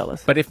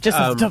 $87. But if just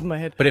off the top of my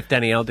head. But if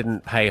Danielle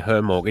didn't pay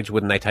her mortgage,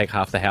 wouldn't they take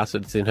half the house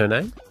that's in her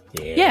name?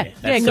 Yeah.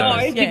 No,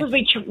 because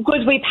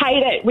we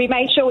paid it. We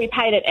made sure we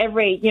paid it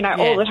every,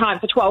 all the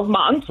time for 12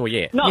 months. Well,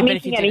 yeah. Not Yeah, but if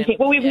missing you anything. didn't-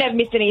 Well, we've never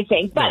missed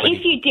anything. But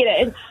if you did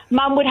it,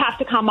 Mum would have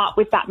to come up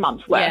with that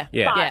month's worth.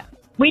 Yeah. But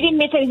we didn't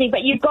miss anything.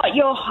 But you've got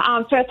your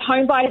first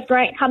home buyer's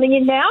grant coming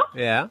in now.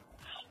 Yeah.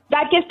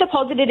 That gets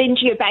deposited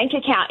into your bank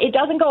account. It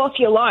doesn't go off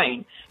your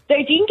loan. So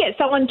if you can get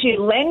someone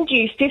to lend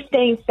you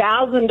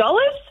 $15,000,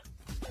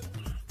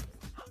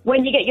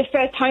 when you get your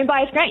first home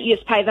buyer's grant, you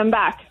just pay them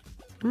back.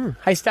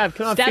 Hey, Stav,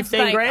 can I have Stab's 15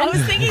 bank. grand? I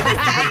was thinking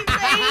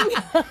the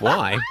same thing.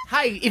 Why?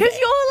 Hey, Because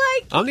you're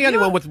like... I'm the only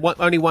one with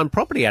only one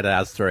property out of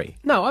ours three.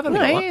 No, I've only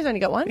No, got one. he's only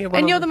got one. Yeah, one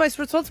And of you're them. the most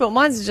responsible.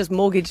 Mine's is just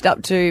mortgaged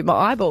up to my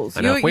eyeballs.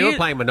 I know. If we were You-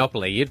 playing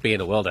Monopoly, you'd be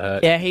in a world of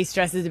hurt. Yeah, he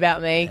stresses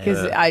about me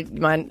because I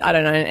don't know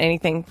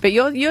anything. But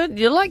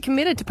you're like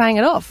committed to paying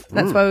it off.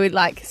 That's why we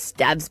like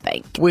Stab's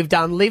bank. We've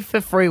done Live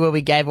for Free where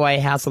we gave away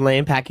a house and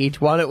land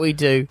package. Why don't we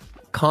do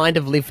kind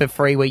of Live for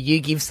Free where you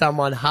give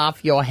someone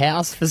half your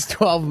house for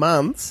 12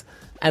 months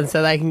and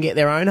so they can get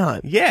their own home?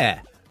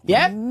 Yeah.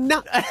 Yep.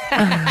 No.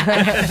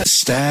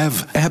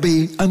 Stav,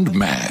 Abby, and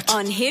Matt.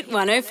 On Hit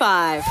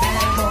 105.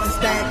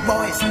 Bad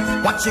boys,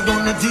 what you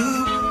gonna do?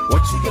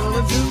 What you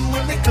gonna do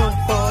when they come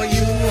for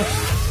you?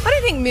 I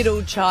don't think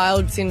middle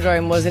child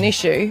syndrome was an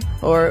issue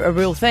or a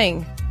real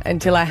thing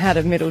until I had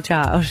a middle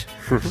child.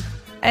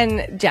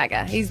 And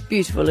Jagger, he's a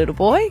beautiful little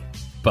boy.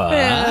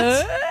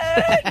 But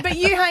But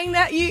you hang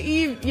that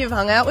you've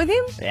hung out with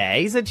him? yeah,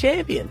 he's a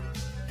champion.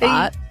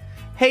 But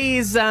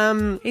He's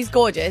he's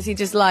gorgeous. He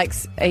just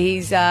likes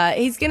he's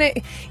gonna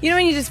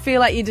when you just feel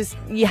like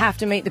you have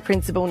to meet the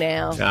principal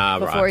now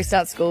before right. he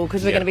starts school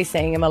because we're gonna be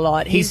seeing him a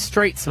lot. he's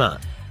street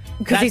smart.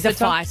 because he's a That's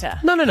the type- fighter.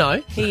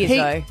 No. He is,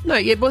 though. No,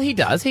 yeah, well, he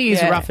does. He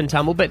is Yeah. rough and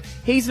tumble, but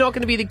he's not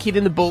going to be the kid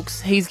in the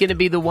books. He's going to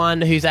be the one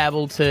who's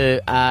able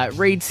to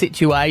read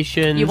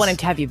situations. You want him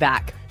to have your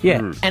back.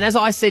 Yeah. And as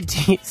I said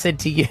to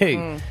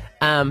you,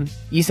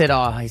 you said,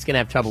 oh, he's going to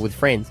have trouble with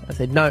friends. I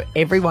said, no,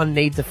 everyone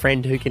needs a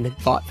friend who can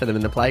fight for them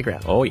in the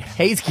playground. Oh, yeah.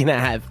 He's going to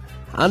have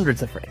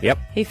hundreds of friends. Yep.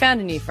 He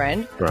found a new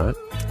friend. Right.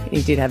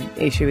 He did have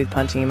issue with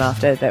punching him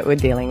after that we're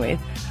dealing with.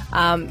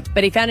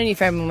 But he found a new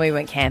friend when we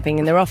went camping,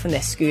 and they're off on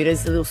their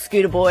scooters, the little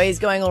scooter boys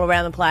going all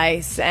around the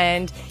place,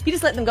 and you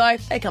just let them go.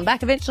 They come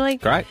back eventually.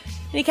 Great.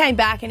 And he came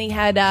back and he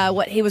had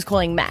what he was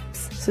calling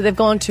maps. So they've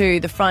gone to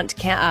the front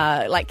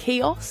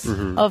kiosk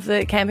of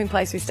the camping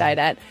place we stayed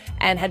at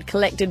and had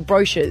collected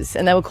brochures,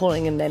 and they were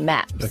calling them their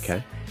maps.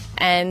 Okay.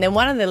 And then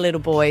one of the little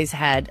boys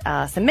had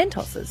some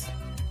Mentoses,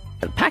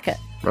 a packet.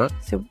 Right.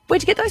 So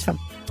where'd you get those from?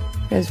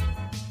 He goes,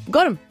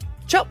 got them.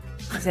 Chop.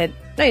 I said,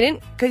 no, you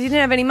didn't, because you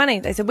didn't have any money.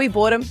 They said, we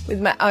bought them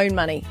with my own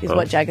money, is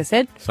what Jagger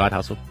said. Side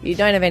hustle. You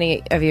don't have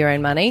any of your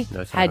own money.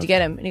 No side How'd you get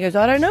them? And he goes,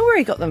 I don't know where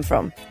he got them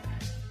from.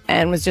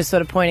 And was just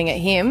sort of pointing at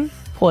him.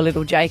 Poor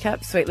little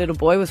Jacob, sweet little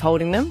boy, was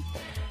holding them.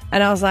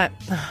 And I was like,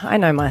 I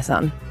know my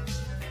son.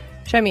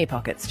 Show me your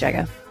pockets,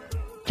 Jagger.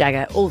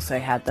 Jagger also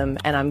had them,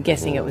 and I'm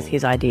guessing it was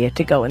his idea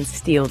to go and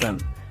steal them.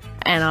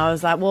 And I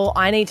was like, well,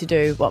 I need to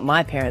do what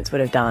my parents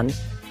would have done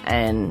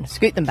and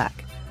scoot them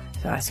back.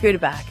 So I scooted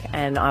back,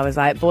 and I was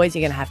like, boys,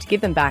 you're going to have to give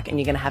them back, and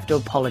you're going to have to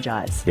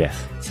apologise.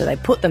 Yes. So they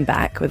put them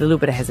back with a little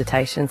bit of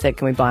hesitation, said,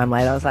 can we buy them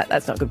later? I was like,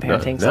 that's not good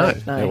parenting.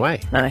 No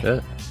way. No.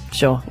 Yeah.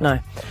 Sure, no.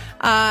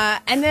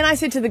 And then I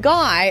said to the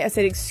guy, I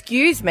said,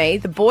 excuse me,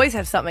 the boys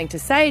have something to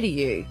say to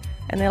you.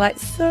 And they're like,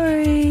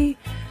 sorry.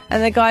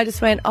 And the guy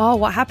just went, oh,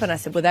 what happened? I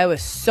said, well, they were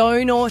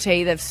so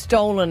naughty, they've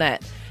stolen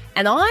it.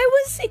 And I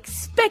was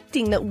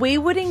expecting that we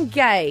would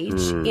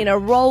engage in a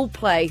role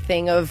play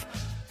thing of,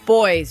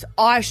 boys,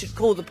 I should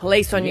call the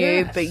police on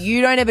you, but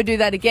you don't ever do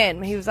that again.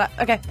 And he was like,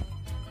 okay.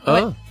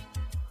 Oh.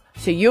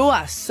 So you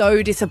are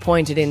so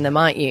disappointed in them,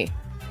 aren't you?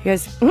 He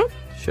goes,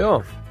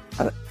 Sure.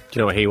 Do you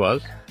know what he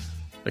was?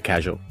 A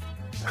casual.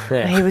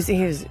 He was. He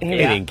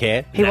didn't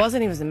care. He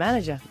wasn't. He was the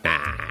manager.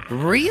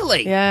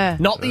 Really? Yeah.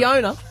 Not the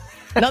owner.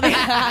 Not the.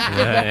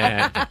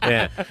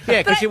 Yeah,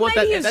 because you want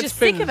that. He was That's just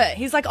sick of it.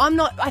 He's like, I'm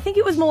not. I think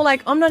it was more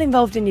like, I'm not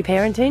involved in your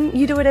parenting.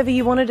 You do whatever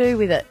you want to do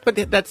with it. But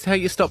that's how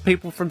you stop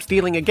people from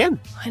stealing again.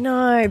 I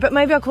know, but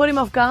maybe I caught him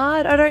off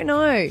guard. I don't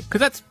know. Because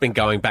that's been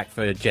going back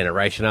for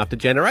generation after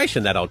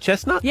generation. That old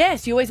chestnut.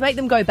 Yes, you always make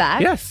them go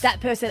back. Yes.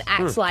 That person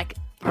acts like.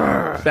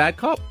 Bad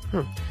cop.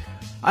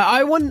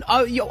 I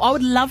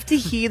would love to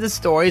hear the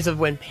stories of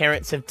when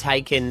parents have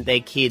taken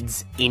their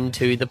kids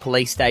into the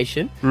police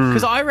station.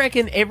 Because I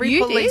reckon every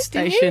police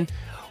station...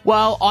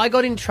 Well, I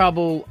got in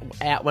trouble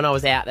when I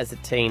was out as a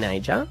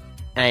teenager,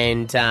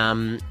 and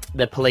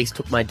the police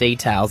took my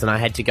details and I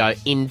had to go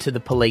into the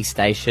police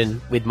station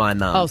with my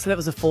mum. Oh, so that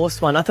was a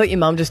forced one. I thought your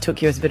mum just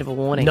took you as a bit of a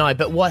warning. No,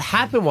 but what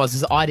happened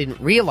was I didn't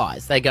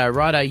realise. They go,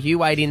 righto, you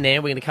wait in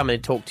there, we're going to come in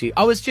and talk to you.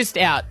 I was just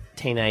out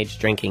teenage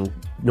drinking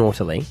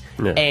naughtily,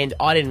 and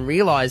I didn't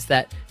realise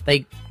that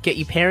they get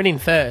your parent in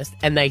first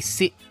and they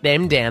sit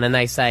them down and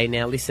they say,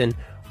 now listen,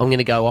 I'm going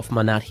to go off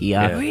my nut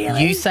here. Yeah.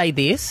 Really? You say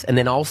this, and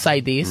then I'll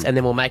say this, and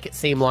then we'll make it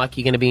seem like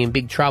you're going to be in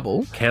big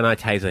trouble. Can I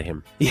taser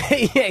him?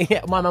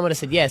 Yeah. My mum would have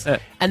said yes.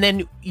 And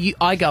then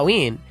I go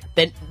in,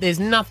 then there's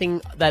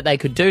nothing that they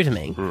could do to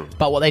me.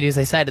 But what they do is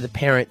they say to the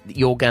parent,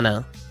 you're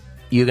gonna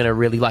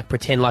really like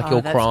pretend like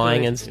you're that's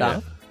crying good. and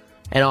stuff.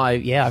 And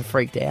I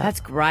freaked out. That's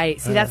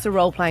great. See, that's the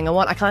role playing I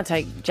want. I can't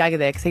take Jagger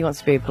there because he wants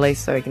to be a police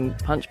so he can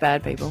punch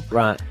bad people.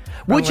 Right.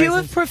 Would you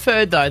have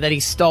preferred, though, that he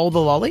stole the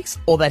lollies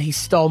or that he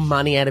stole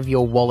money out of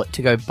your wallet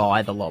to go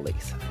buy the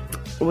lollies?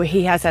 Well,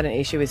 he has had an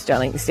issue with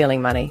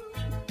stealing money.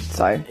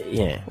 So,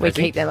 yeah, we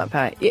keep them up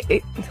high.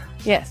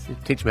 Yes.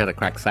 Teach him how to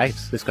crack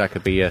safes. This guy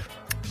could be a...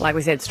 Like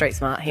we said, street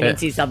smart. He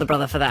needs his other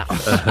brother for that.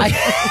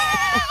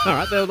 All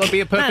right, there'll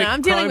be a perfect No,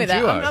 I'm dealing with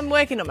crime that. duo. I'm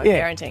working on my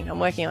parenting. I'm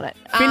working on it.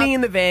 Finny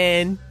in the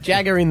van,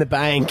 Jagger in the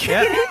bank. You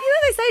know,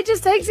 they say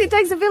it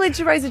takes a village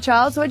to raise a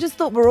child, so I just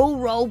thought we're all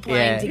role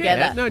playing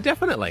together. Yeah, no,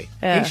 definitely.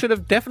 Yeah. He should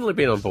have definitely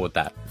been on board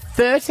that.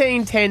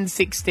 13, 10,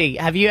 60.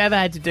 Have you ever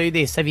had to do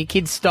this? Have your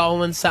kids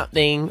stolen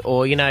something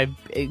or,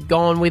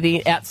 gone with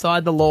it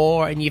outside the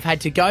law and you've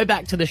had to go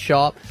back to the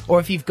shop,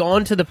 or if you've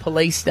gone to the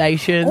police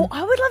station? Oh,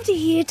 I would love to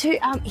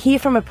hear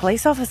from a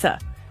police officer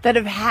that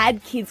have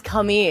had kids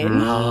come in.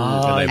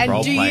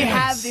 And do you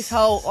have this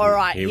whole, all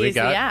right, here's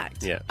the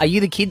act? Yeah. Are you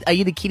the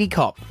kitty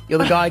cop? You're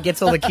the guy who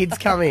gets all the kids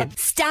come in.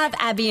 Stab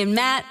Abby and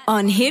Matt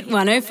on Hit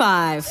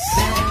 105.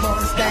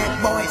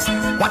 Bad boys,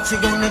 what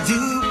you gonna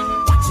do?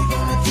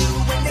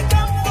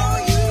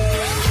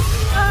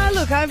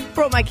 Look, I've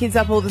brought my kids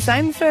up all the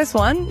same. The first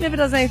one never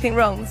does anything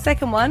wrong. The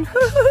second one,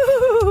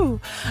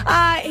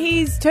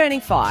 he's turning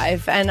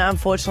 5, and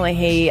unfortunately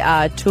he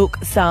took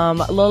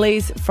some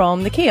lollies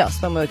from the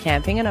kiosk when we were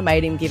camping, and I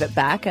made him give it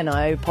back, and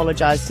I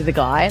apologised to the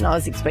guy, and I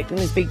was expecting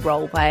this big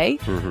role play,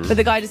 but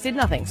the guy just did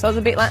nothing. So I was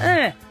a bit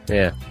like,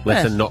 Yeah,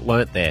 lesson not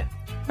learnt there.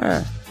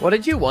 What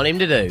did you want him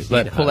to do?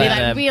 Pull Be out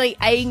like really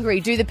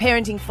angry, do the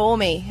parenting for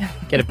me.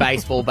 get a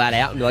baseball bat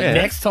out and be like,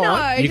 next time.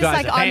 No, you just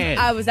guys like are hands.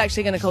 I was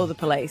actually going to call the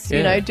police,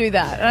 Yeah. do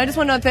that. And I just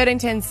want to know 13,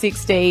 10,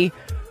 60,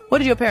 what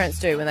did your parents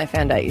do when they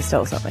found out you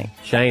stole something?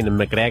 Shane and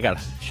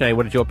McGregor. Shane,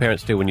 what did your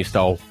parents do when you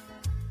stole?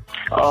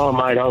 Oh,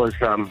 mate, I was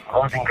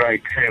in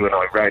grade 2 and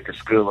I rode to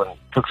school and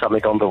took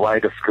something on the way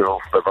to school.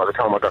 But by the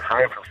time I got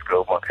home from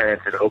school, my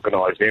parents had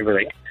organised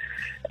everything.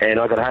 And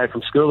I got home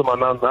from school and my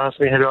mum asked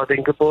me, had I been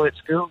a good boy at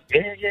school?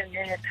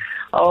 Yeah.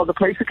 Oh, the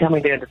police are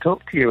coming down to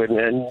talk to you. And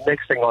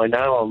next thing I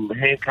know, I'm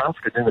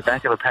handcuffed and in the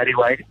back of a paddy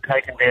wagon,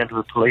 taken down to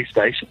a police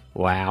station.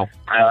 Wow.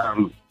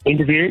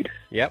 Interviewed.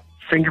 Yep.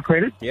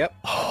 Fingerprinted. Yep.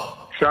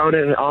 throw it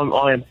in.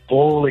 I am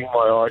bawling my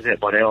eyes out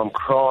by now. I'm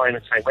crying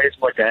and saying, "Where's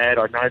my dad?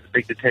 I know the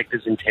big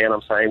detectives in town."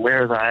 I'm saying,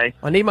 "Where are they?"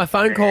 I need my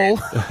phone call.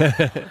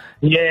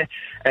 Yeah,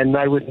 and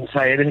they wouldn't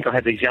say anything. I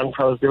had these young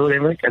fellas do it,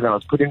 everything, and I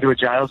was put into a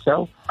jail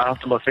cell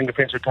after my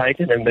fingerprints were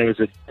taken, and there was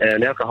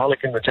an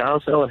alcoholic in the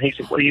jail cell, and he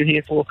said, "What are you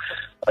here for?"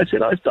 I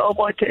said, "I stole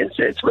my 10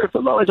 cents worth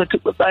of lollies. I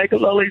took my bag of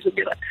lollies,"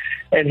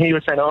 and he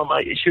was saying, "Oh,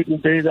 mate, you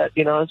shouldn't do that,"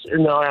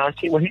 And I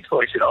asked him what he's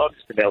for. He said, "Oh, I'm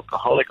just an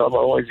alcoholic. I'm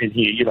always in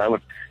here,"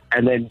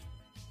 and then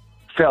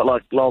felt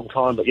like a long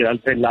time, but,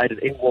 then later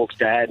in walks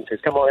Dad and says,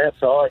 "Come on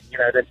outside."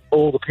 Then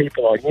all the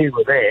people I knew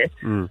were there.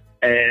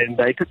 And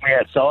they took me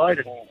outside,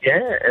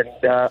 and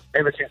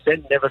ever since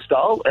then, never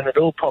stole. And it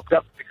all popped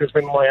up because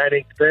when my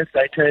 18th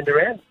birthday turned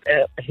around,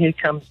 here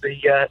comes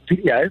the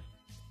video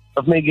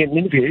of me getting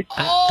interviewed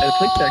at a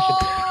police station.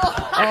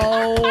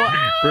 Oh,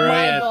 Brilliant.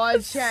 my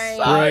God, Shane.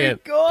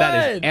 Brilliant. So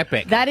That is good.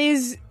 epic. That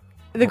is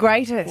the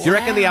greatest. Do you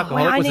reckon the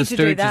alcoholic I was a need to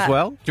do stooge that. as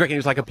well? Do you reckon he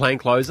was like a plain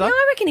closer? No,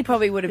 I reckon he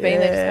probably would have been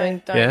there just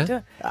going, don't Yeah. do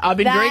it. I've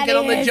been That drinking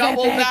on the is job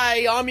all epic.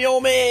 day. I'm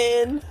your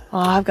man. Oh,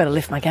 I've got to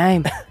lift my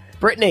game.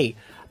 Brittany,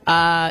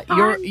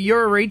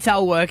 you're a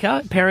retail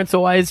worker. Parents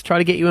always try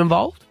to get you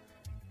involved?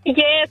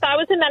 Yes, I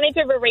was a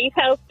manager of a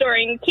retail store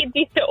and kids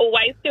used to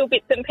always steal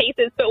bits and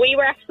pieces, but we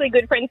were actually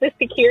good friends with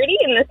security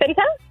in the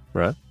centre.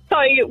 Right. So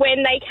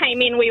when they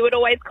came in, we would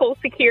always call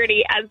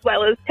security as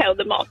well as tell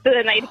them off. So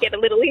then they'd get a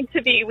little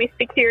interview with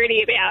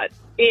security about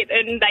it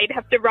and they'd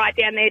have to write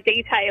down their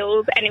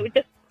details and it would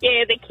just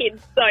scare the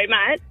kids so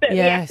much that we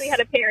Yes. actually had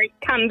a parent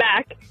come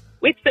back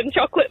with some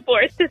chocolate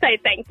for us to say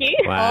thank you.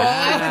 Oh,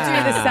 I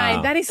would do the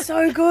same. That is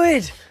so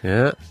good.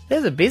 Yeah.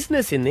 There's a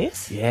business in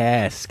this.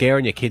 Yeah,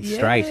 scaring your kids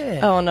straight.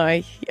 Oh,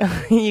 no.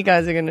 You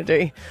guys are going to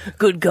do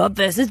good cop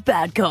versus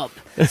bad cop.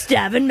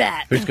 Stab and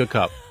Matt. Who's good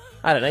cop?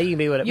 I don't know. You can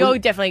be whatever. You're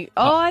definitely...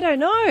 Oh, I don't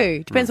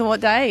know. Depends on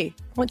what day.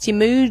 What's your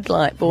mood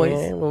like, boys?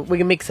 Yeah, well, we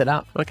can mix it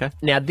up. Okay.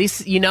 Now,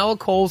 this, a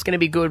call's going to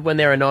be good when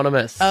they're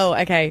anonymous. Oh,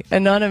 okay.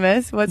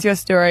 Anonymous, what's your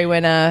story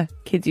when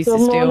kids used to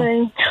Good steal?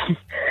 morning.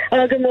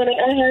 Good morning.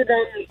 I had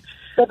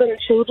 7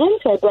 children,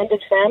 so a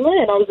blended family,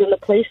 and I was in the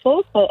police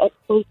force, so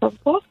ex-police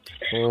officer.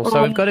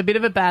 So we've got a bit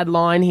of a bad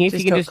line here. If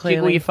Just you can talk just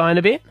jiggle clearly. your phone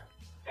a bit.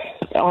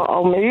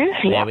 I'll move.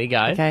 There we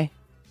go. Okay.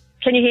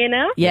 Can you hear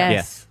now?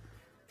 Yes.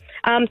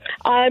 I'm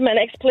an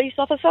ex-police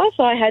officer,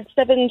 so I had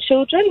 7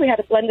 children. We had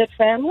a blended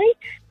family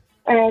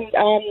and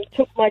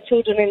took my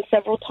children in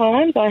several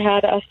times. I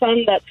had a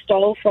son that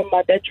stole from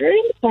my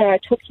bedroom, so I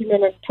took him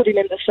in and put him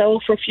in the cell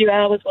for a few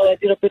hours while I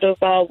did a bit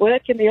of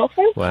work in the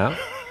office. Wow.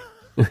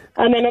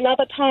 And then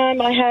another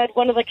time I had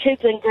one of the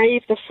kids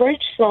engrave the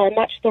fridge, so I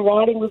matched the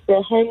writing with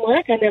their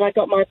homework, and then I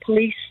got my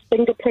police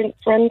fingerprint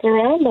friends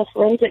around, the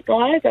forensic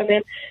guys, and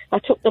then I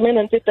took them in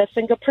and did their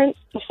fingerprints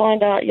to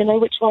find out,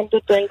 which one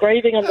did the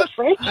engraving on the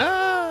fridge.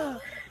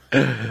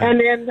 And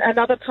then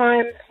another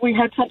time we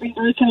had something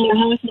broken in the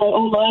house and they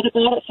all lied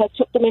about it, so I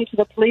took them into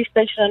the police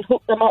station and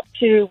hooked them up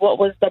to what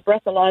was the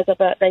breathalyzer,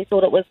 but they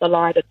thought it was the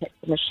lie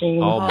detector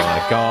machine. Oh,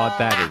 my God,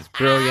 that is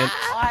brilliant.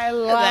 I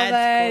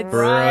love it.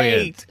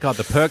 Brilliant. God,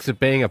 the perks of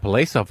being a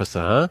police officer,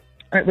 huh?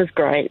 It was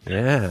great.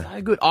 Yeah.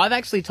 So good. I've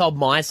actually told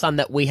my son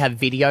that we have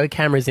video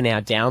cameras in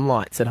our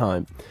downlights at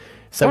home.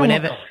 So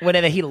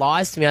whenever he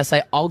lies to me, I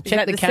say, I'll Is check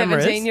that the the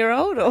cameras.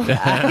 17-year-old? Or?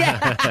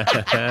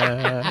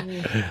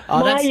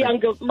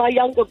 My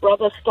younger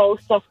brother stole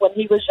stuff when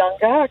he was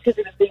younger because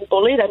he was being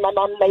bullied, and my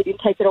mum made him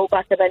take it all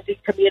back and then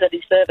did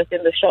community service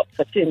in the shop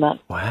for 2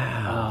 months.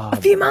 Wow. A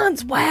few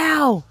months.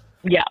 Wow.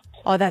 Yeah.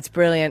 Oh, that's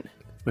brilliant.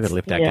 We've got to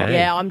lift that Yeah, game.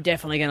 yeah, I'm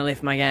definitely going to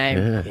lift my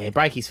game. Yeah.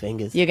 Break his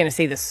fingers. You're going to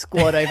see the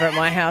squad over at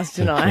my house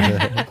tonight.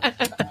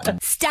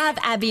 Stab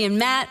Abby and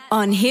Matt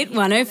on Hit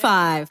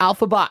 105.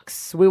 Alpha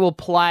Bucks. We will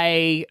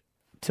play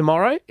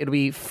tomorrow. It'll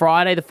be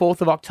Friday, the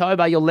 4th of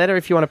October. Your letter,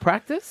 if you want to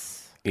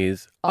practice,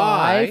 is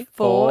I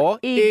for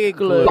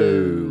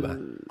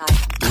igloo.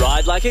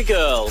 Ride Like a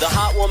Girl, the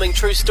heartwarming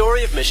true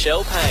story of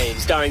Michelle Payne,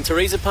 starring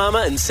Teresa Palmer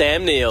and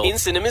Sam Neill. In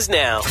cinemas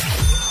now.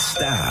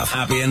 Stab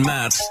Abby and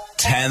Matt's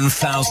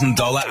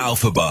 $10,000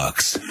 Alpha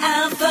Bucks.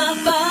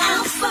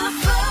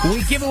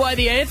 We give away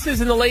the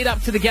answers in the lead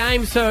up to the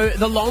game, so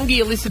the longer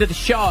you listen to the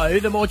show,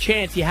 the more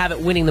chance you have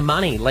at winning the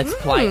money. Let's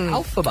play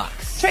Alpha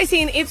Bucks.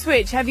 Tracy in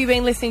Ipswich, have you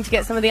been listening to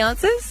get some of the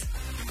answers?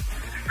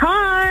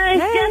 Hi. Hey.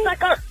 Yes, I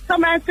got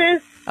some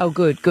answers. Oh,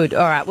 good, good.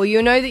 All right. Well,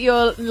 you know that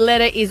your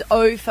letter is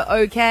O for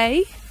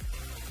okay.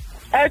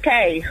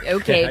 Okay.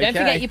 Okay. Don't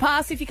forget you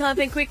pass if you can't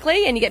think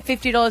quickly, and you get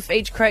 $50 for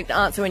each correct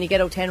answer when you get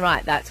all 10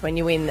 right. That's when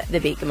you win the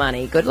big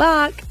money. Good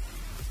luck.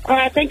 All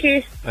right, thank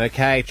you.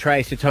 Okay,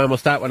 Trace, your time will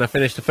start when I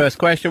finish the first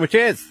question, which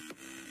is,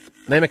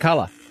 name a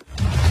colour.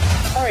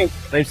 Orange.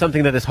 Name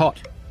something that is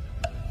hot.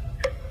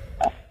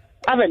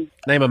 Oven.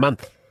 Name a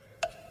month.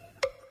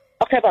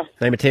 October.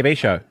 Name a TV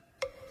show.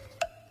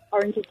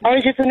 Oranges.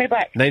 Oranges in the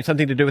back. Name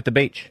something to do with the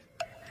beach.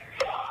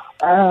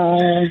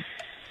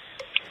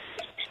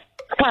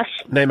 Pass.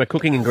 Name a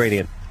cooking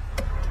ingredient.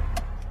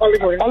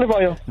 Olive oil. Olive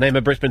oil. Name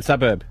a Brisbane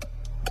suburb.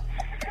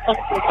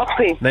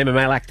 Oxley. Name a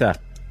male actor.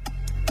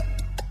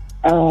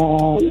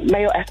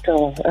 Male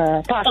actor.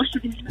 Pass.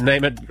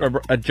 Name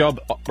a job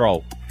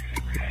role.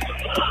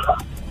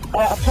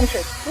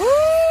 Country.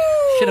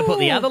 Should have put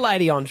the other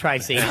lady on,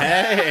 Tracy.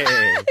 Hey.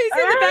 Who's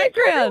in the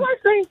background?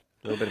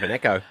 A little bit of an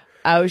echo.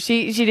 Oh,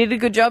 she did a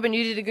good job and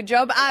you did a good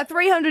job.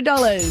 $300.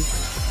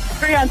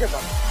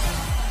 $300.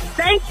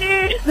 Thank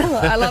you.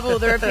 I love all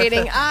the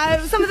repeating.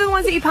 Some of the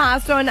ones that you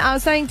passed on, I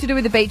was saying to do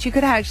with the beach, you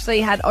could have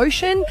actually had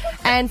Ocean,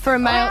 and for a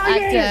male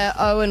actor,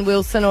 Owen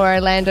Wilson or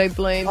Orlando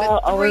Bloom.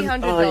 But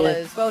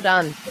 $300. Well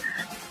done.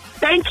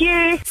 Thank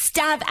you.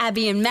 Stab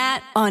Abby and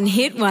Matt on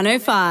Hit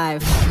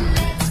 105.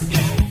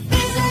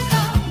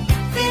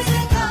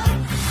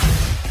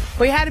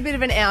 We had a bit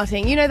of an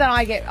outing. You know that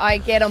I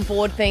get on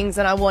board things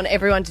and I want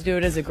everyone to do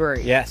it as a group.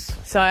 Yes.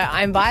 So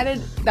I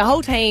invited the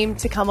whole team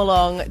to come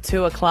along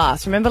to a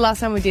class. Remember last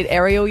time we did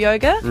aerial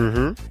yoga?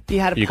 Mm-hmm. You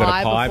had a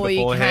pie before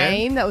you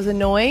came. That was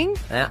annoying.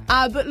 Yeah.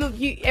 But look,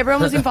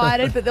 everyone was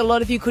invited, but a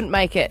lot of you couldn't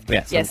make it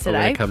yesterday.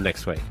 I'm going to come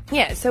next week.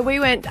 Yeah, so we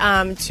went to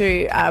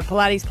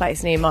Pilates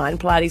place near mine,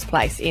 Pilates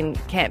place in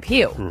Camp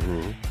Hill.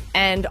 Mm-hmm.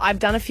 And I've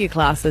done a few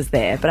classes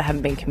there, but I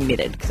haven't been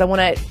committed because I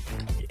want to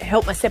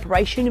help my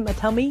separation in my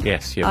tummy.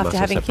 Yes, your after muscle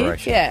having separation.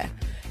 kids. Yeah.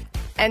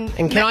 And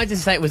can I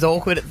just say it was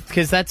awkward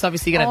because that's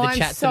obviously going to have the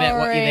chats about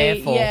what you're there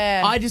for.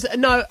 Yeah.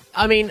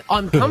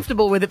 I'm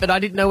comfortable with it, but I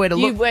didn't know where to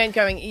look. You weren't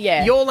going,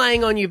 yeah. You're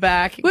laying on your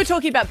back. We're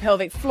talking about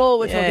pelvic floor.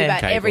 We're talking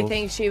about Cables.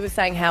 everything. She was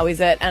saying, how is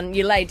it? And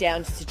you lay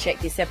down just to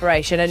check your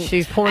separation. And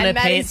she's pulling her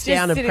pants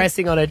down and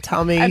pressing on her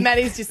tummy. And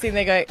Matty's just sitting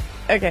there going,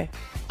 okay.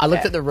 I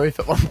looked at the roof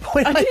at one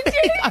point.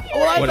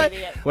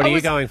 What are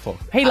you going for?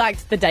 He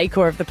liked the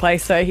decor of the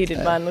place, so he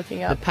didn't mind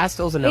looking up. The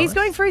pastels are nice. He's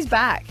going for his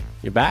back.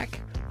 Your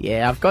back?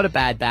 Yeah, I've got a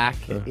bad back,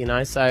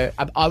 so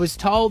I was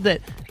told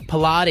that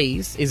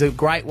Pilates is a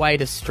great way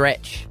to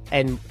stretch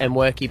and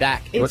work your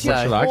back. It's your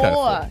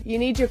core. You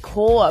need your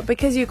core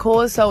because your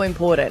core is so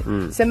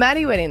important. So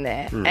Matty went in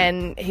there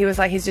and he was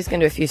like, he's just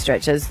going to do a few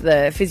stretches.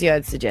 The physio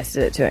had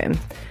suggested it to him.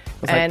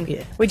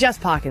 And we just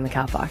park in the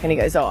car park and he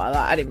goes,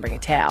 I didn't bring a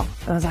towel.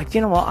 And I was like, do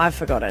you know what? I've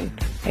forgotten.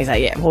 He's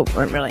like, yeah, we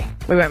won't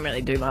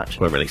really do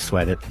much. Won't really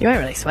sweat it. You won't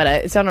really sweat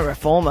it. It's on a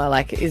reformer.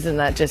 Like, isn't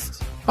that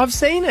just... I've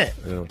seen it.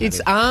 It's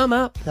arm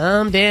up,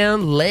 arm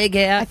down, leg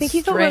out. I think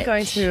he thought we were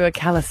going to a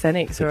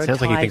calisthenics or a sounds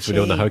like he thinks we're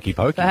doing the hokey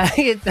pokey.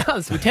 It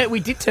does.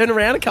 We did turn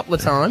around a couple of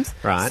times.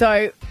 Right.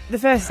 So the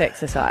first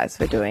exercise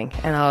we're doing,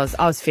 and I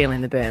was feeling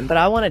the burn, but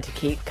I wanted to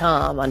keep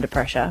calm under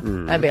pressure.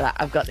 I'd be like,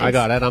 I've got this. I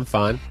got it. I'm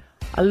fine.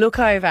 I look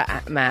over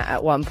at Matt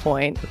at one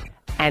point,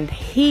 and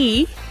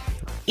he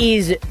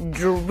is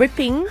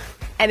dripping,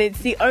 and it's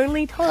the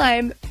only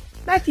time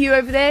Matthew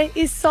over there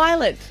is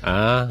silent.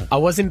 I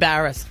was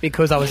embarrassed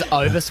because I was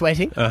over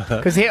sweating.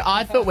 Because here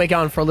I thought we're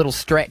going for a little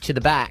stretch at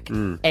the back,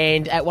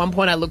 and at one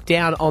point I looked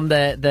down on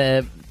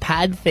the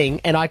pad thing,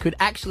 and I could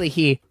actually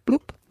hear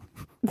bloop,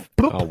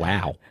 bloop. Oh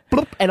wow!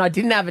 Bloop, and I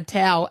didn't have a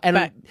towel.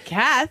 And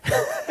Kath,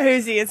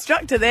 who's the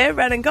instructor there,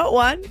 ran and got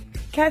one.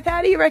 Kath,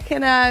 how do you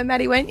reckon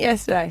Matty went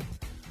yesterday?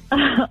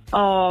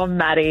 Oh,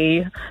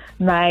 Matty,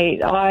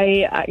 mate,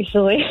 I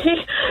actually,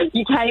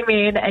 you came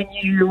in and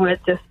you were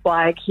just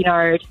like,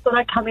 just thought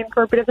I'd come in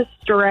for a bit of a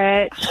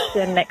stretch,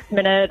 and next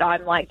minute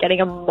I'm like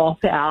getting a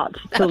mop out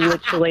to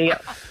literally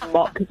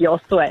mop your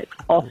sweat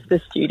off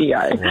the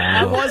studio.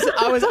 Wow.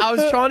 I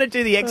was trying to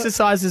do the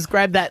exercises,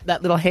 grab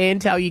that little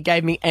hand towel you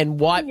gave me and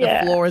wipe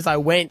the floor as I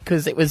went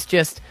because it was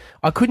just,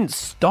 I couldn't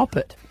stop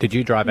it. Did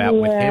you drive out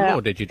with him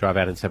or did you drive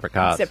out in separate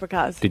cars? Separate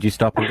cars. Did you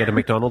stop and get a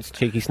McDonald's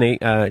cheeky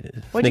sneak?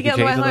 What'd you get on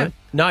the way home?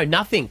 No,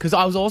 nothing, because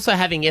I was also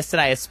having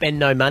yesterday a spend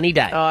no money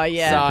day. Oh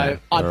yeah. So,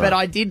 but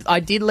I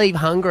did leave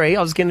hungry.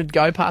 I was going to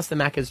go past the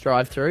Macca's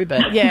drive-through,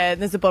 but yeah,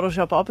 there's a bottle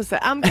shop opposite.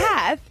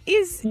 Kath,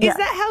 is that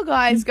how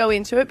guys go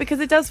into it? Because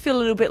it does feel a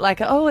little bit like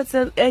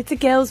it's a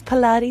girls'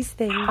 Pilates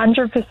thing.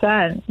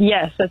 100%.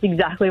 Yes, that's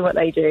exactly what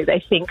they do.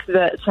 They think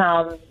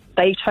that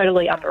they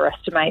totally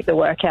underestimate the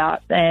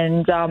workout,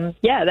 and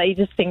they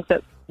just think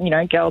that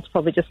girls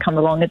probably just come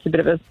along. It's a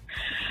bit of a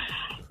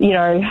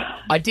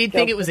I did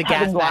think it was a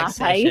gas bag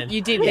session.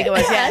 You did think it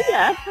was,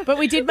 yeah. But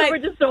we did we're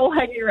just all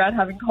hanging around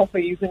having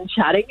coffees and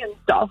chatting and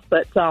stuff.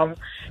 But no.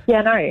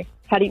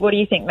 What do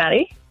you think,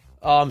 Matty?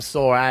 Oh, I'm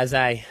sore as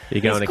You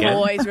going again?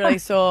 Oh, he's really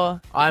sore.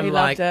 I'm he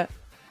like, loved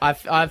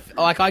it.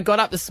 I got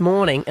up this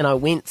morning and I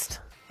winced.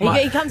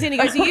 He comes in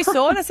and he goes, "Are you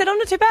sore?" And I said, "I'm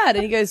not too bad."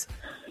 And he goes,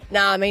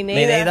 "Nah, me neither."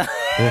 Me neither.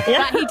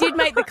 But he did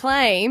make the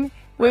claim.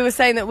 We were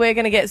saying that we're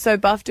going to get so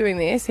buff doing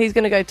this. He's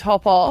going to go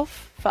top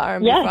off for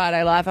R&B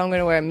Friday Live. I'm going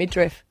to wear a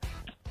midriff.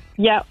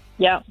 Yep.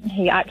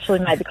 He actually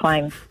made the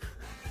claim.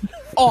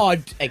 Oh,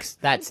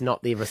 that's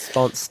not the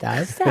response,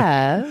 Stav.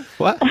 Stav?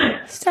 What?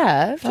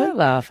 Stav, don't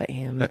laugh at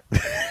him.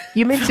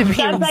 You meant to be...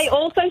 They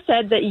also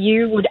said that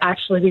you would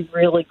actually be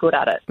really good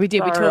at it. We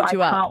did. We talked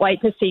you up. I can't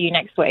wait to see you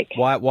next week.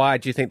 Why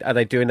do you think... Are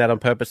they doing that on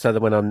purpose so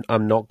that when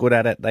I'm not good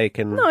at it, they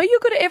can... No, you're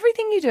good at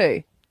everything you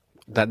do.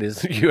 That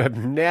is... You have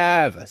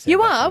never said You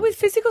that are. With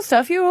physical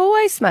stuff, you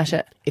always smash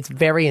it. It's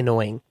very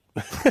annoying.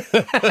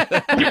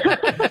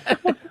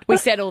 We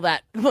said all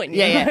that when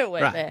you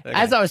went right. there. Okay.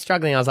 As I was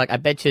struggling, I was like, I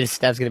bet you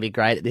Stav's going to be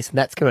great at this, and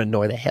that's going to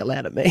annoy the hell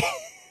out of me.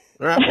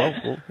 Right,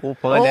 well, we'll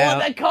find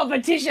out. The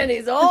competition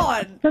is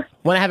on.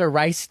 Want to have a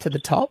race to the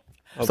top?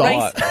 Oh,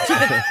 Race to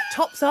the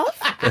tops off.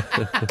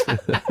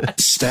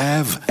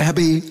 Stav,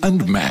 Abby,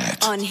 and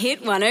Matt. On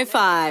Hit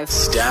 105.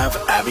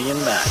 Stav, Abby and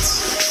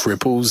Matt's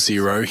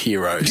 000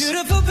 Heroes.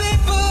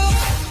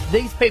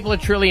 These people are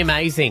truly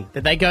amazing.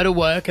 That they go to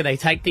work and they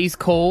take these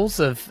calls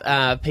of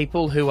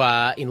people who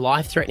are in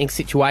life-threatening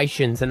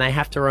situations, and they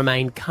have to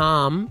remain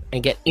calm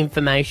and get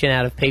information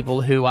out of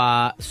people who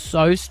are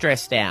so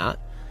stressed out.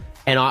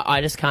 And I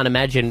just can't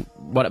imagine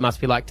what it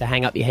must be like to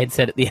hang up your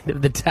headset at the end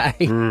of the day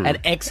and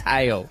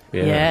exhale.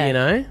 Yeah. You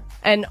know?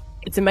 And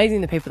it's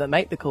amazing the people that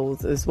make the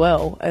calls as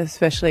well,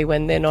 especially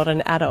when they're not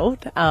an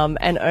adult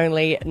and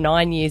only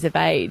 9 years of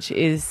age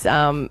is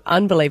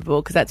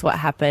unbelievable, because that's what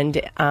happened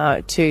to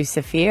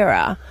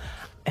Safira.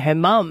 Her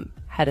mum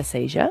had a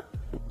seizure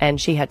and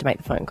she had to make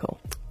the phone call.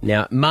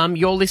 Now, Mum,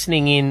 you're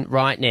listening in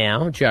right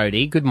now.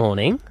 Jody, good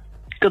morning.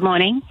 Good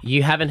morning.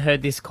 You haven't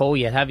heard this call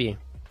yet, have you?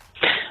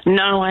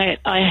 No, I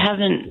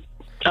haven't.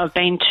 I've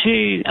been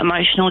too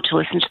emotional to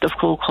listen to the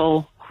full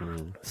call.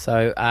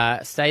 So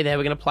stay there.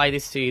 We're going to play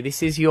this to you.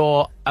 This is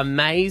your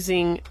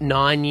amazing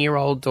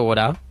 9-year-old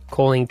daughter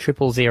calling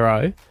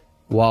 000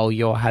 while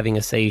you're having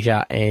a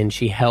seizure, and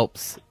she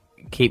helps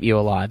keep you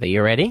alive. Are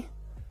you ready?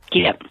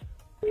 Yep.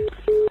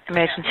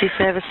 Emergency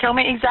service. Tell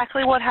me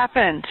exactly what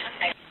happened.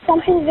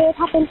 Something weird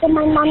happened to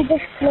my mum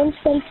just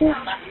flinched into.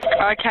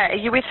 Okay, are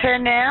you with her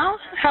now?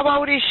 How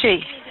old is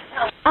she?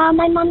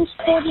 My mum's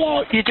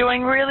 48. You're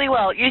doing really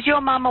well. Is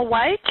your mum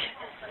awake?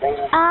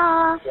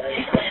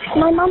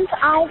 My mum's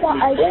eyes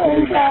are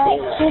open, but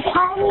she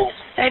can't.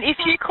 And if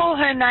you call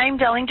her name,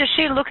 darling, does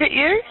she look at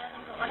you?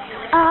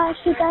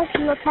 She does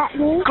look at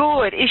me.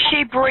 Good. Is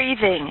she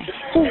breathing?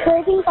 She's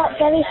breathing, but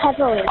very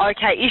heavily.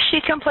 Okay. Is she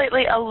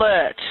completely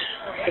alert?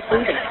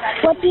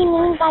 What do you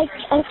mean by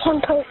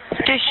complete?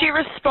 Does she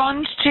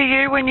respond to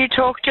you when you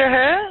talk to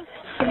her?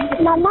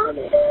 Mama?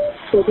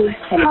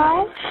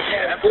 Hi?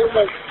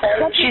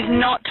 She's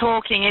not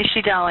talking, is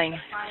she, darling?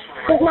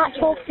 She's not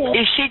talking.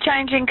 Is she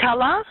changing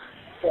colour?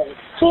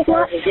 She's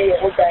not.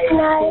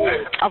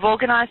 No. I've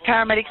organised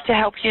paramedics to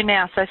help you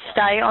now, so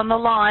stay on the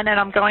line and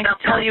I'm going to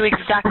tell you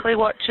exactly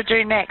what to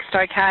do next,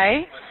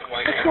 okay?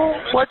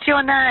 Okay. What's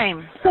your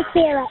name?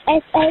 Safira.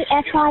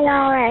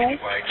 Safira.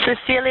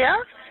 Cecilia?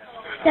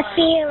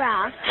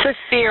 Safira.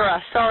 Safira.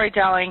 Sorry,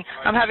 darling.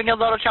 I'm having a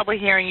lot of trouble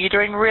hearing you.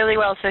 You're doing really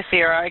well,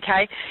 Safira,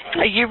 okay?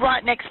 Are you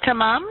right next to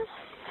Mum?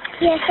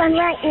 Yes, I'm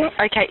right next.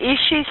 Okay. Is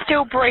she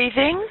still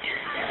breathing?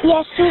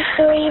 Yes, she's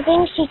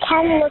breathing. She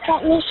can look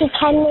at me. She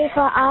can move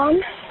her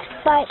arms,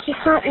 but she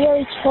can't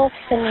really talk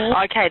to me.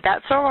 Okay,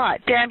 that's all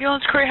right. The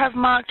ambulance crew have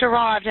marked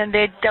arrived and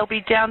they'll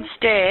be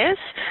downstairs.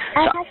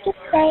 I have to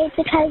say,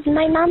 because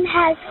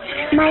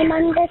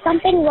there's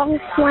something wrong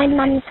with my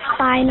mum's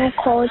spinal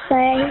cord, so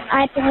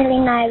I don't really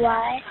know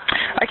why.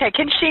 Okay,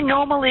 can she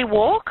normally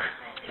walk?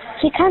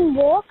 She can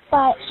walk,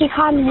 but she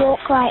can't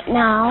walk right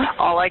now.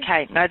 Oh,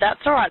 okay. No, that's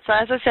all right. So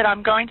as I said,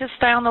 I'm going to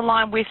stay on the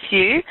line with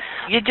you.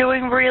 You're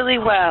doing really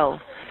well.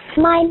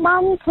 My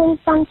mum can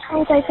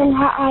sometimes open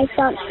her eyes,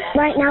 but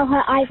right now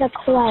her eyes are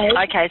closed.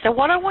 Okay, so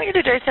what I want you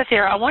to do,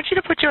 Safira, I want you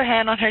to put your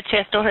hand on her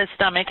chest or her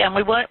stomach, and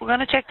we're going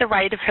to check the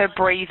rate of her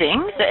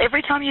breathing. So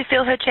every time you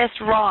feel her chest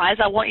rise,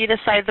 I want you to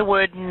say the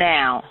word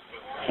now.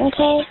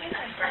 Okay.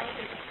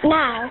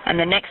 Now. And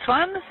the next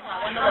one?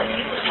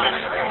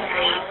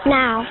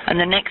 Now. And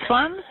the next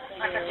one?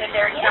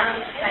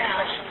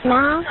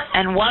 Now.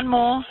 And one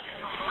more?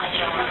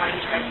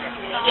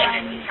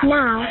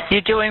 Now. You're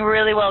doing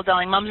really well,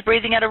 darling. Mum's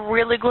breathing at a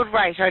really good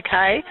rate,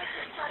 okay?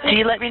 So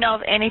you let me know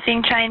if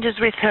anything changes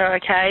with her,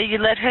 okay? You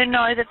let her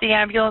know that the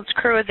ambulance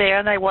crew are there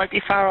and they won't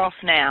be far off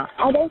now.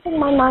 I don't think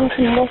my mum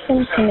can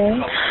listen to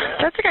me.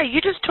 That's okay.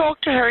 You just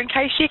talk to her in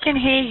case she can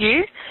hear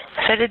you.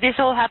 So did this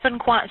all happen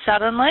quite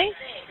suddenly?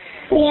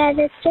 Yeah,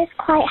 this just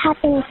quite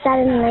happened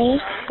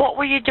suddenly. What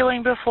were you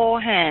doing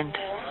beforehand?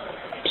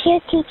 She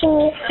was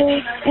teaching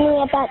me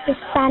about the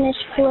Spanish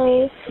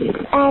flu,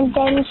 and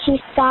then she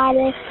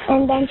started,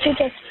 and then she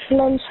just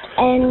flinched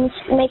and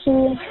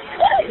making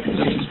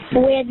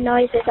weird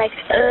noises like,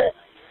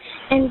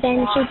 and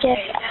then she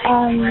just,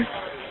 and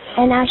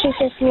now she's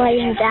just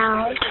laying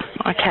down.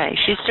 Okay,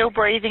 she's still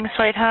breathing,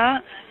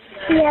 sweetheart?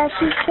 Yeah,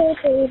 she's still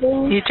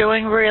breathing. You're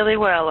doing really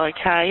well,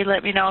 okay?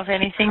 Let me know if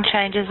anything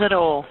changes at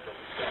all.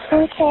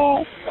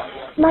 Okay.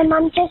 My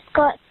mum just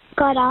got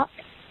up.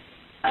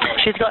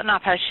 She's gotten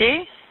up, has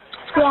she?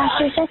 Yeah,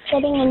 she's just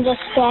sitting and just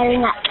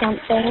staring at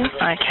something.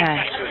 Okay.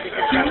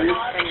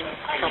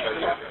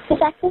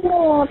 She's acting a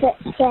little bit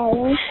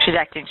strange. She's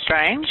acting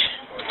strange?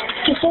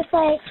 She's just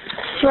like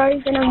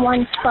frozen in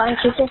one spot and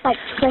she's just like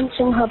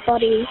clenching her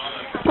body.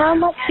 How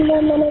much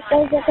more minutes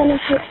is it going to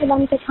take for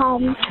them to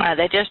come?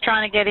 They're just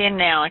trying to get in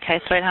now, okay,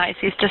 sweetheart?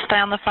 So you just stay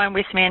on the phone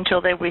with me until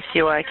they're with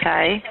you,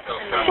 okay?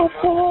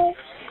 Okay.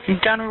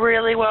 You've done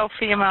really well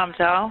for your mum,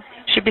 doll.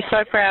 She'd be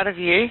so proud of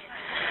you.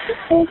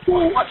 Thank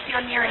you. Is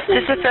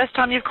this the first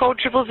time you've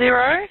called 000?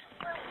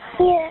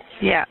 Yeah.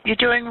 Yeah. You're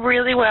doing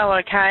really well,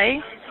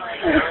 okay?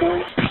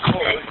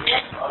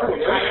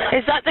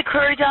 Is that the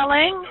crew,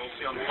 darling?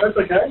 That's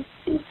okay.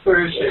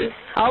 Where is she?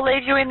 I'll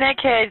leave you in their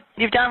care.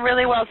 You've done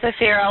really well,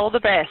 Safira. All the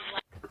best.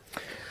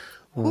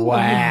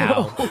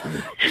 Wow.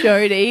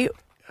 Jodie,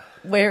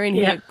 we're in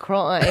here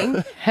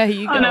crying. How are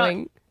you I know.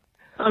 going?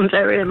 I'm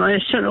very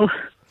emotional.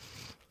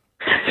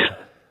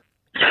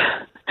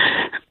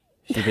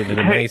 She did an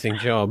amazing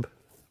job.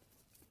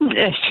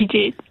 Yes, she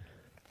did.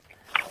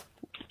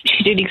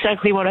 She did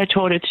exactly what I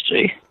taught her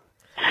to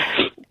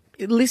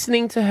do.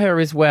 Listening to her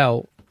as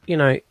well, you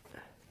know,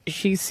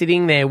 she's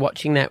sitting there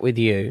watching that with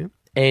you,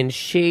 and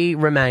she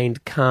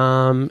remained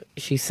calm.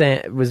 She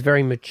was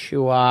very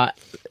mature,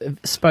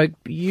 spoke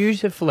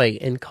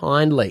beautifully and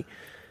kindly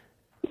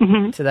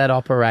to that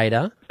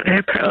operator.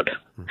 Very proud.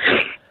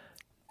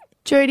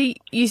 Jodie,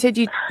 you said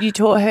you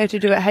taught her to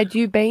do it. Had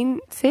you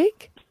been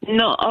sick?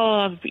 No,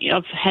 I've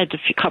had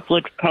a couple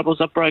of troubles.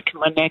 I've broken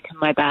my neck and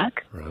my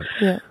back. Right.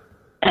 Yeah.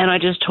 And I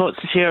just taught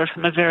Safira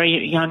from a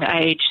very young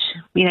age,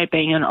 you know,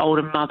 being an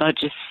older mother,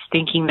 just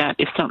thinking that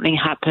if something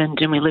happened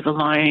and we live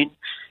alone,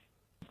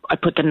 I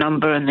put the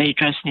number and the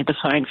address near the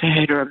phone for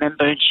her to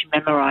remember, and she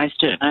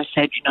memorised it. And I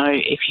said, you know,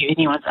 if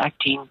anyone's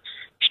acting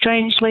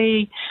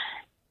strangely,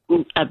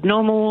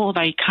 abnormal, or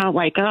they can't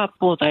wake up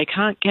or they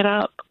can't get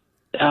up,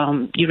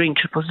 you ring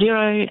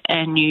 000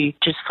 and you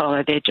just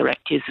follow their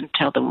directives and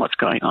tell them what's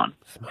going on.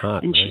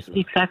 Smart. And she's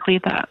exactly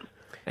that.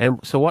 And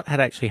so what had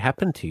actually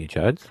happened to you,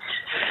 Jodes?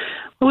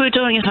 We were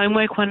doing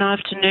homework one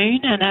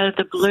afternoon, and out of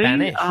the blue...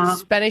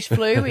 Spanish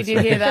flu, we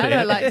did hear that.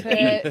 I liked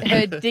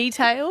her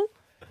detail.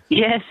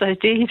 Yes, I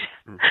did.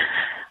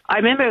 I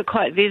remember it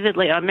quite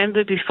vividly. I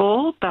remember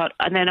before,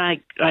 and then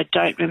I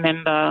don't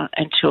remember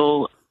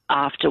until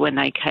after when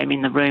they came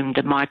in the room,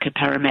 the Micah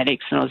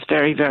paramedics, and I was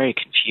very, very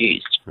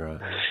confused. Right.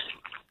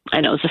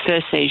 And it was the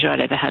first seizure I'd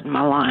ever had in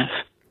my life.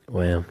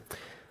 Wow.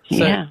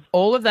 So Yeah.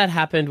 all of that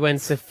happened when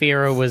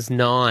Safira was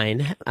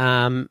 9.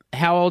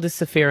 How old is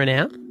Safira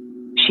now?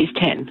 She's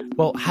 10.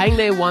 Well, hang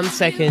there 1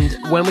 second.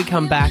 When we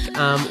come back,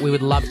 we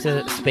would love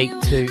to speak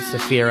to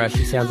Safira.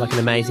 She sounds like an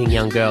amazing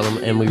young girl,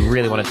 and we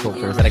really want to talk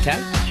to her. Is that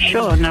okay?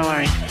 Sure, no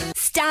worries.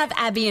 Stab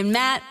Abby and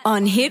Matt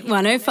on Hit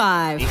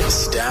 105.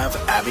 Stab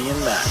Abby and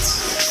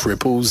Matt's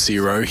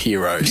 000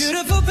 Heroes.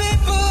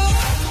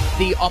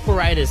 The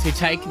operators who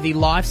take the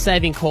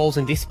life-saving calls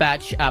and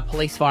dispatch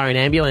police, fire and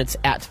ambulance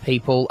out to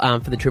people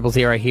for the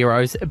 000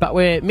 Heroes. But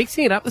we're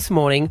mixing it up this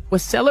morning. We're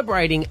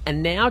celebrating a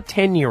now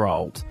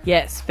 10-year-old.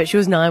 Yes, but she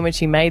was 9 when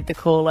she made the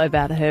call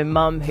about her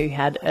mum who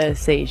had a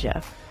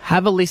seizure.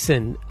 Have a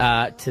listen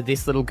to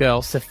this little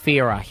girl,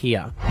 Safira,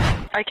 here.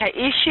 Okay,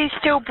 is she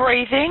still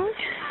breathing?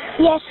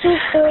 Yes, she's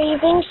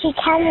breathing. She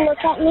can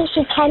look at me.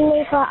 She can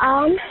move her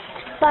arms,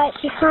 but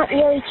she can't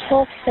really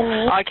talk to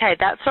me. Okay,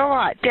 that's all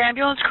right. The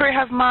ambulance crew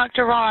have marked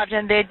arrived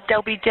and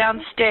they'll be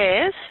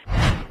downstairs.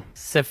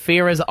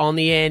 Safira's on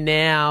the air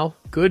now.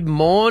 Good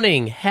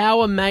morning.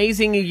 How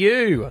amazing are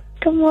you?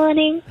 Good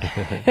morning.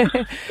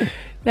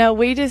 Now,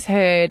 we just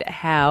heard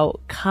how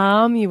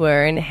calm you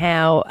were and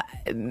how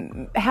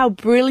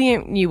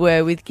brilliant you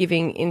were with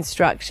giving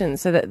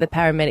instructions so that the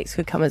paramedics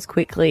could come as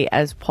quickly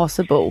as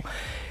possible.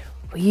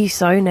 Were you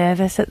so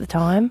nervous at the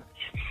time?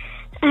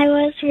 I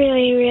was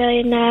really,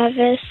 really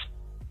nervous,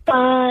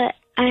 but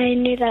I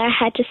knew that I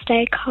had to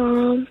stay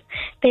calm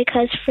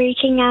because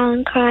freaking out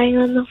and crying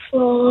on the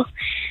floor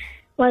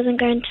wasn't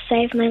going to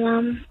save my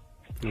mum.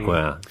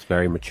 Wow, it's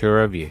very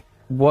mature of you.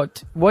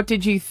 What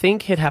did you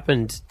think had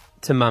happened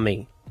to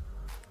Mummy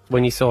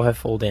when you saw her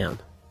fall down?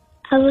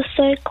 I was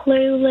so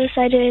clueless.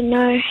 I didn't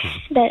know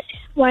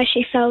why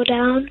she fell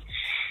down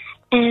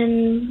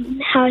and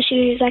how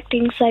she was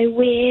acting so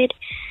weird.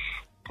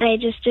 I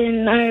just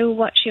didn't know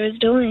what she was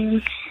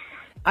doing.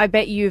 I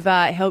bet you've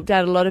helped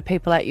out a lot of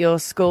people at your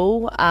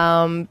school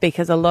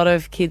because a lot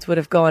of kids would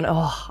have gone,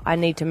 I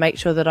need to make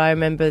sure that I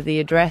remember the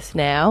address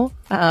now.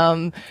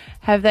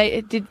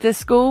 Did the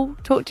school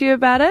talk to you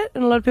about it?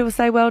 And a lot of people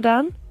say, well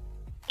done?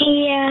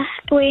 Yeah,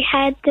 we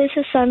had this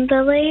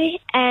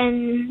assembly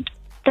and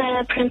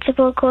the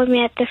principal called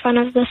me at the front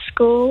of the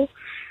school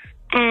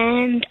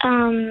and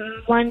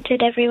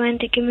wanted everyone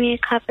to give me a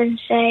cup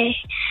and say,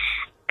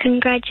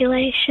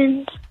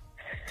 congratulations.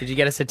 Did you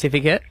get a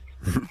certificate?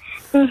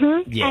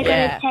 Yeah. I got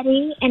a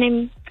teddy,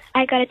 and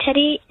I got a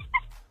teddy,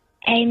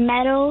 a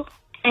medal,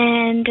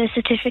 and a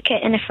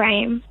certificate in a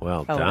frame.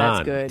 Well done.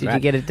 That's good. Did you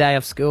get a day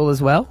off school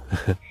as well?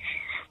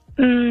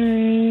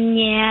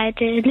 Yeah, I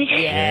did.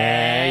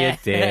 Yeah, you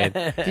did.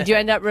 Did you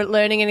end up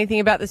learning anything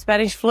about the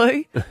Spanish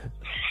flu?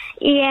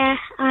 Yeah,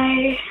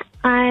 I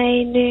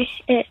knew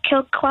it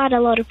killed quite a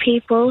lot of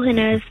people, and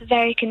it was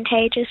very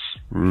contagious.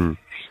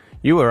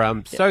 You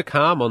were so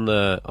calm on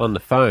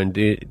the phone.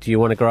 Do you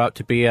want to grow up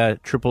to be a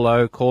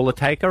 000 caller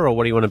taker, or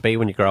what do you want to be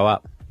when you grow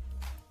up?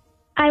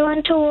 I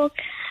want to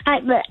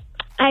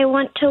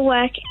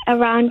work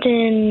around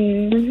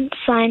in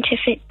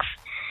scientific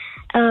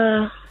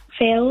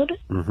field,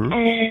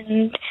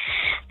 and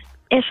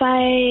if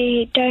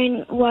I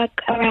don't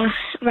work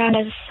around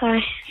as a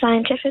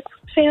scientific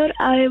field,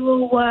 I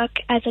will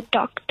work as a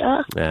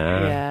doctor.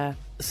 Yeah.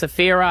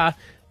 Safira,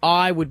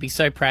 I would be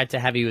so proud to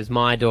have you as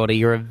my daughter.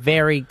 You're a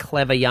very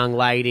clever young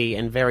lady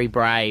and very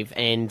brave,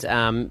 and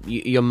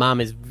your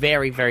mum is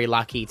very, very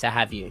lucky to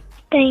have you.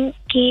 Thank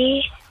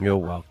you. You're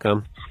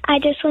welcome. I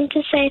just want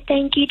to say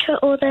thank you to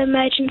all the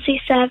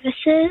emergency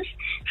services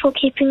for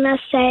keeping us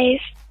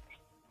safe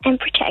and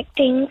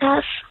protecting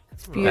us.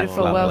 It's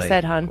beautiful. That's Well lovely.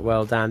 said, hon.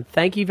 Well done.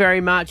 Thank you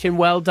very much, and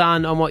well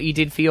done on what you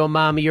did for your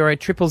mum. You're a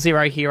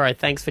 000 hero.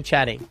 Thanks for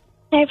chatting.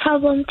 No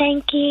problem,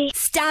 thank you.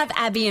 Stab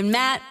Abby and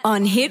Matt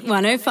on Hit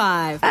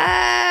 105.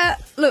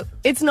 Look,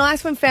 it's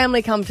nice when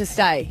family come to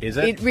stay. Is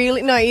it?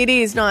 It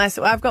is nice.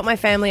 I've got my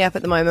family up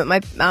at the moment. My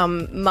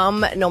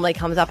mum normally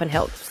comes up and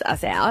helps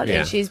us out, Yeah.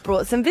 and she's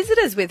brought some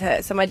visitors with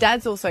her. So my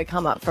dad's also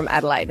come up from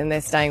Adelaide, and they're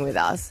staying with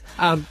us.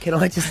 Can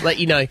I just let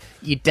you know,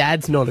 your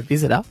dad's not a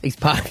visitor. He's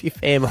part of your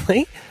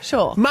family.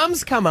 Sure.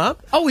 Mum's come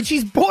up. Oh, and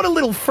she's brought a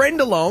little friend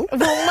along.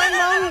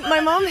 Well, my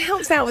mum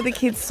helps out with the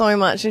kids so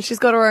much, and she's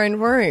got her own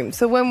room.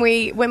 So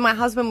when my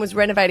husband was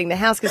renovating the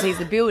house, because he's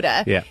the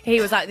builder, Yeah.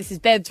 he was like, "This is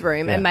Bev's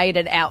room," and made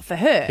it out for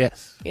her.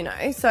 Yes. You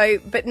know. So,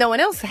 but no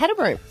one else had a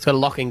room. It's got a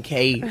lock and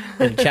key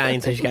and a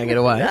chain so she can't get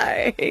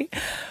away. No.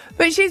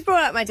 But she's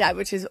brought up my dad,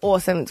 which is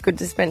awesome. It's good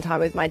to spend time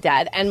with my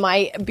dad. And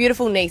my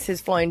beautiful niece has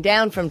flown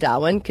down from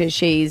Darwin because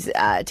she's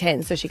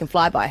 10, so she can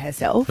fly by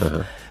herself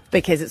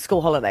because it's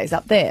school holidays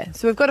up there.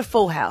 So we've got a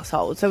full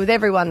household. So with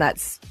everyone,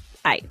 that's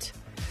 8.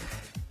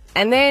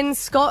 And then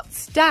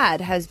Scott's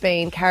dad has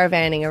been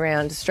caravanning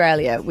around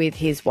Australia with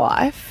his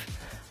wife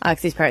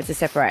because his parents are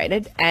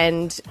separated.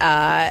 And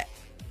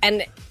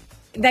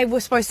they were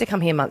supposed to come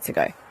here months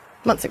ago.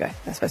 They're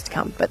supposed to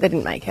come, but they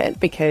didn't make it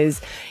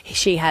because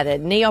she had a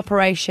knee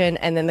operation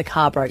and then the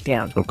car broke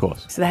down. Of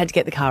course. So they had to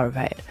get the car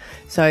repaired.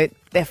 So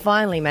they're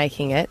finally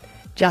making it,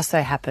 just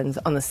so happens,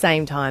 on the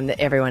same time that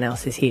everyone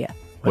else is here.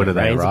 When do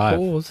they Rains arrive?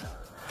 applause.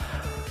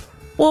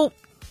 Well,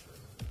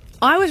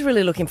 I was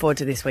really looking forward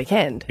to this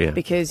weekend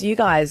because you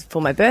guys,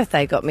 for my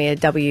birthday, got me a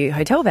W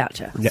hotel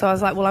voucher. Yep. So I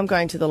was like, well, I'm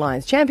going to the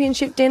Lions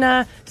Championship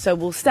dinner, so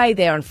we'll stay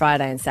there on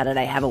Friday and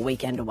Saturday, have a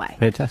weekend away.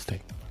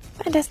 Fantastic.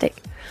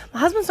 My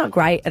husband's not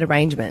great at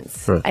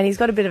arrangements, and he's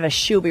got a bit of a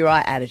she'll be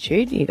right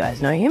attitude. You guys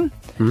know him.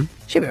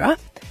 She'll be right.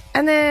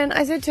 And then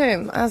I said to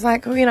him, I was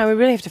like, well, we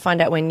really have to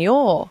find out when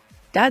your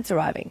dad's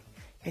arriving.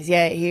 He goes,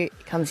 yeah, he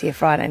comes here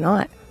Friday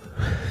night.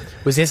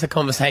 Was this a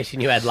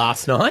conversation you had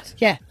last night?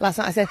 Yeah, last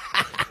night I said,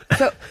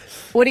 so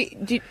what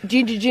did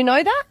you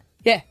know that?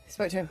 Yeah,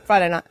 spoke to him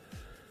Friday night.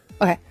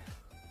 Okay.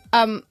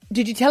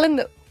 Did you tell him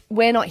that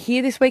we're not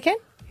here this weekend?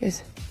 He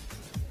goes,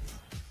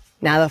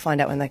 now they'll find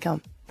out when they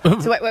come.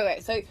 So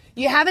wait. So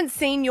you haven't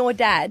seen your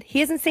dad.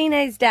 He hasn't seen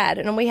his dad,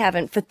 and we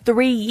haven't for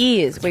 3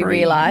 years, we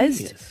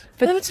realised.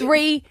 For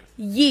 3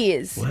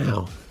 years.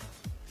 Wow.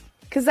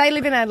 Because they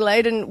live in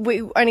Adelaide, and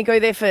we only go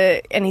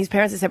there and his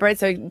parents are separated,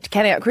 so to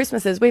count out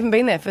Christmases, we haven't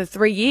been there for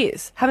 3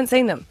 years. Haven't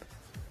seen them.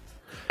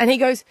 And he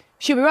goes,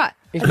 she'll be right.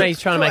 He's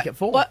trying to make it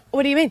 4.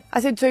 What do you mean?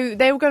 I said, so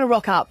they were going to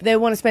rock up. They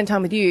want to spend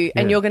time with you,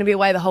 and you're going to be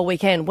away the whole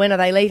weekend. When are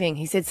they leaving?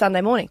 He said Sunday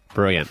morning.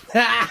 Brilliant.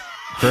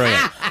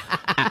 Brilliant.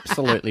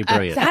 Absolutely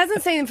brilliant. So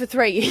hasn't seen them for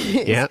 3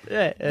 years. Yep.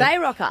 They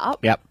rock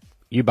up. Yep.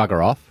 You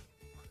bugger off.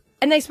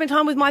 And they spend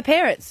time with my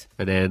parents.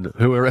 And then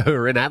who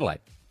are in Adelaide?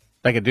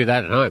 They could do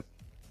that at home.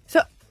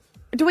 So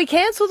do we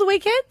cancel the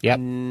weekend? Yep.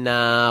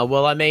 Nah,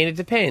 well, I mean, it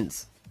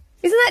depends.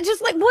 Isn't that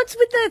just like, what's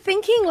with the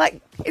thinking?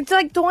 Like, it's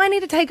like, do I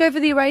need to take over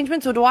the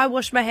arrangements or do I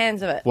wash my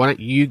hands of it? Why don't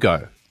you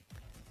go?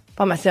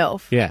 By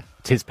myself. Yeah.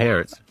 It's his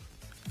parents.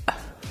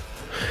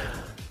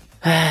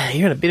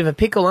 You're in a bit of a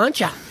pickle, aren't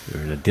you?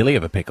 You're in a dilly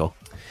of a pickle.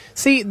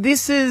 See,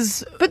 this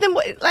is... But then,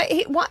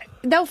 what?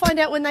 They'll find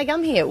out when they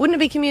come here. Wouldn't it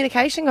be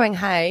communication going,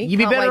 hey, You'd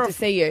be can't better wait to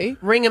see you?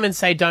 Ring them and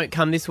say, don't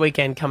come this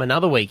weekend, come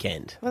another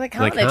weekend. Well, they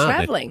can't. They're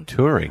travelling. They're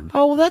touring.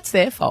 Oh, well, that's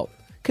their fault.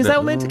 Because they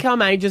were meant to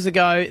come ages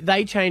ago.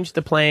 They changed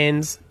the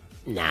plans.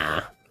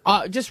 Nah.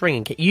 Just ring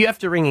and you have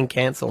to ring and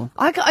cancel.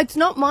 It's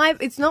not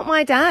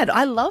my dad.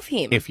 I love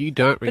him. If you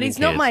don't ring but he's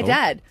and not my cancel,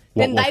 dad.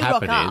 what Then will they rock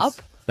happen up. is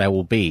they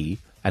will be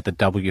at the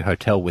W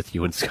Hotel with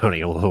you and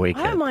Scotty all the I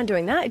weekend. don't mind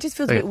doing that. It just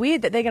feels a bit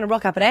weird that they're going to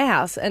rock up at our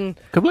house and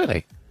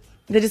Completely.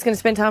 they're just going to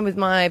spend time with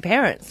my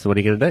parents. So what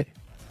are you going to do?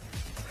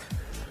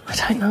 I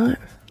don't know.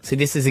 See,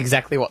 this is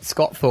exactly what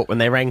Scott thought when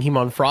they rang him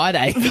on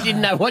Friday. He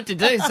didn't know what to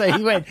do, so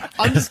he went,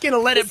 I'm just going to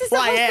let it This is the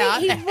play whole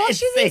out. thing. and He washes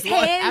see his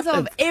what hands of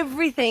happens."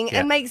 everything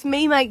and makes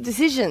me make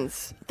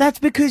decisions. That's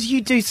because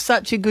you do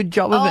such a good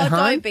job of it,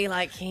 huh? Don't be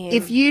like him.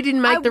 If you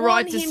didn't make I the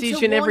right want him to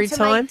decision want every to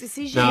time, make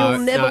decisions. you'll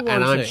never want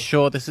and I'm to.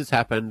 sure this has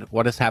happened.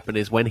 What has happened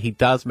is when he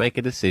does make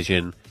a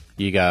decision,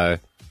 you go,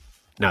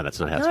 no,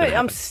 that's not how it's No, going to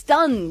I'm happen.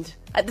 stunned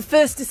at the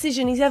first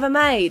decision he's ever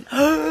made.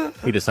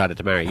 He decided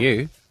to marry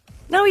you.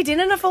 No, he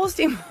didn't. I forced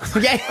him.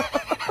 Yeah.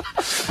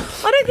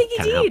 I don't think he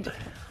Can't help did. it.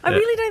 I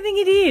really don't think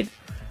he did.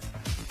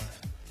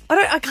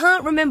 I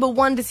can't remember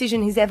one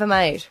decision he's ever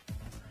made.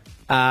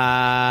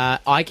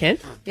 I can.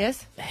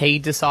 Yes? He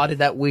decided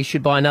that we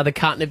should buy another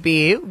carton of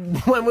beer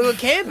when we were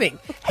camping.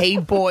 He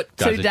bought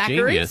Guy's 2 a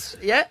daiquiris. genius.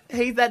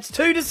 Yeah, that's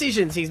 2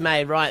 decisions he's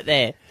made right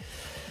there.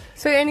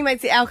 So he only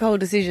makes the alcohol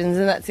decisions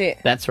and that's it.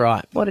 That's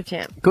right. What a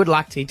champ. Good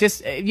luck to you.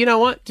 Just, you know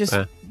what? Just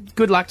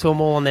good luck to them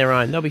all on their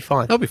own. They'll be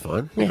fine. They'll be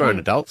fine. They're grown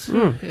adults.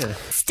 Yeah.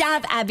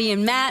 Stab Abby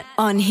and Matt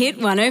on Hit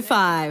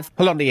 105.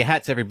 Hold on to your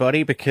hats,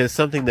 everybody, because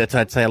something that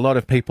I'd say a lot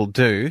of people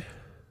do,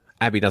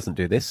 Abby doesn't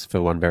do this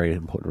for one very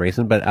important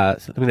reason,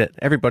 but something that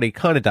everybody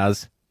kind of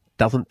does,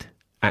 doesn't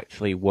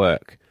actually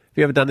work. Have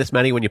you ever done this,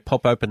 Matty, when you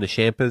pop open the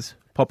champers,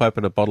 pop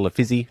open a bottle of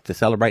fizzy to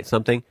celebrate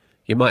something?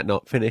 You might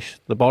not finish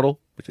the bottle,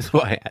 which is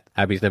why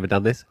Abby's never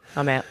done this.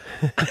 I'm out.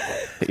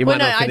 You might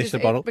not finish the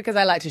bottle. Because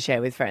I like to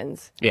share with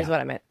friends. Yeah. Is what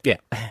I meant. Yeah.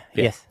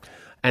 Yes.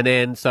 And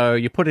then, so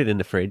you put it in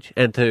the fridge,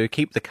 and to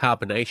keep the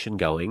carbonation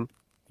going,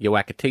 you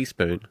whack a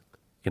teaspoon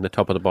in the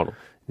top of the bottle.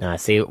 No,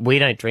 see, we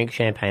don't drink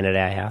champagne at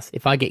our house.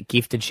 If I get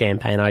gifted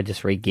champagne, I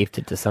just re-gift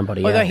it to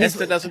somebody else.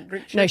 Hester doesn't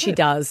drink champagne? No, she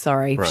does,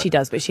 sorry. Right. She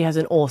does, but she has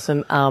an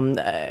awesome,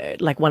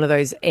 like one of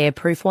those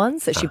airproof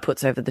ones that she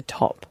puts over the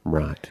top.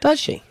 Right. Does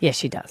she? Yes,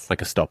 she does.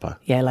 Like a stopper.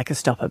 Yeah, like a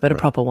stopper, but a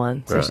proper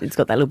one. So Right. it's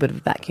got that little bit of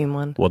a vacuum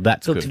one. Well,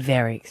 that's Looks good.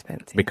 very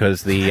expensive.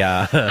 Because the...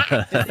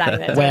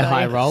 We're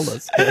high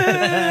rollers.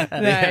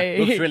 It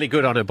looks really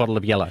good on a bottle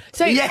of yellow.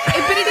 So, but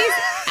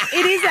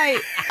it is a,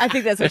 I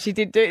think that's what she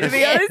did do, to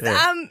be honest.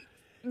 Yeah.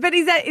 But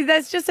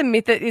that's just a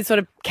myth that is sort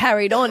of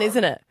carried on,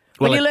 isn't it?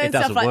 Well, when you it learn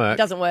doesn't stuff like work. it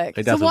doesn't work.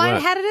 It doesn't so why?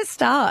 work. How did it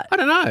start? I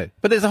don't know.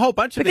 But there's a whole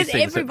bunch of Because these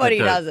things. everybody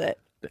does it.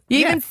 You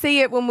even see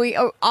it when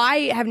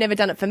I have never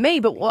done it for me,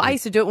 but I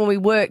used to do it when we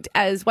worked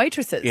as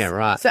waitresses. Yeah,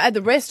 right. So at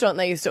the restaurant,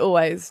 they used to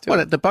always do it.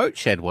 What, the boat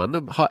shed one,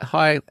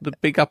 the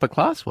big upper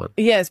class one?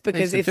 Yes,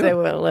 because They if used to do they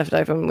it. were left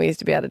open, we used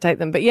to be able to take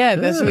them. But yeah,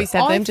 that's what we used to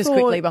have them just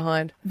quickly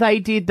behind. They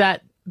did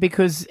that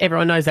because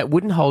everyone knows that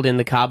wouldn't hold in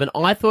the carbon.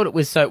 I thought it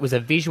was so it was a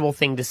visual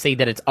thing to see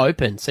that it's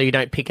open, so you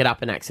don't pick it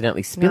up and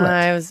accidentally spill No,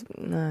 it. it was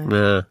no.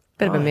 Nah.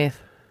 Bit of a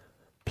myth.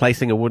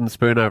 Placing a wooden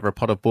spoon over a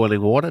pot of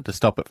boiling water to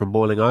stop it from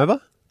boiling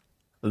over?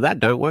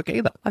 That don't work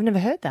either. I've never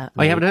heard that.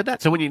 Oh, you haven't heard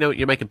that? So when you know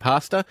you're making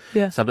pasta,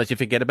 Yeah. sometimes you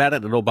forget about it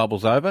and it all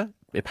bubbles over.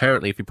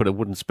 Apparently, if you put a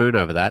wooden spoon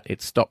over that,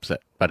 it stops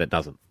it, but it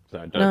doesn't. So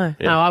don't. No.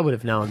 Yeah. No, I would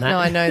have known that. No,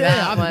 I know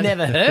that. I've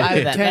never heard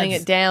Either that. turning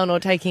That's- it down or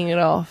taking it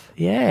off.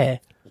 Yeah.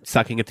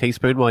 Sucking a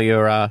teaspoon while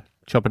you're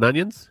chopping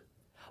onions?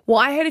 Well,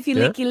 I heard if you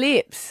Yeah. lick your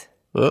lips.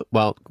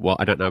 Well,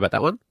 I don't know about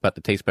that one, but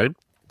the teaspoon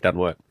doesn't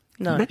work.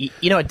 No.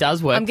 You know it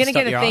does work. I'm going to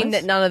get a theme eyes.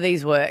 that none of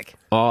these work.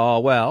 Oh,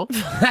 well.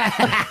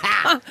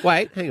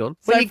 Wait, hang on.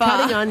 When So you're far.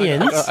 cutting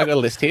onions, I got a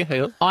list here.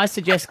 Hang on. I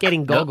suggest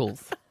getting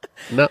goggles.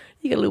 No,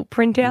 You got a little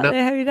printout No.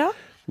 there, have you done?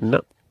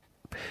 no.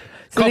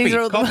 So these are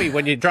all the- Coffee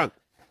when you're drunk.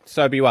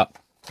 Sober you up.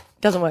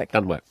 Doesn't work.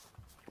 Doesn't work.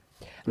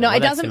 No, Well, it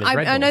that's doesn't. same as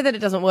Red I know Bull. that it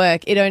doesn't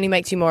work. It only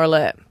makes you more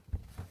alert.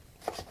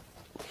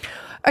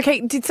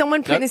 Okay, did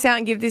someone print Nope. this out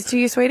and give this to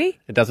you, sweetie?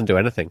 It doesn't do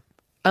anything.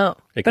 Oh, It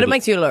but could- it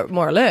makes you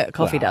more alert.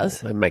 Coffee Well,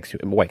 does. It wakes you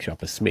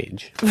up a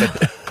smidge.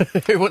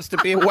 But who wants to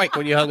be awake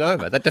when you're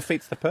hungover? That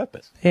defeats the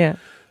purpose. Yeah.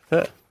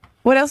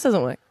 What else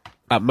doesn't work?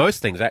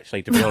 Most things,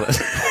 actually, to be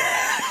honest.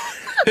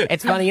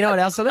 It's funny. You know what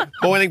else is it?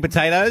 Boiling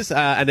potatoes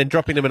and then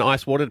dropping them in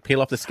ice water to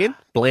peel off the skin.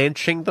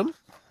 Blanching them.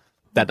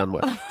 That doesn't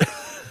work.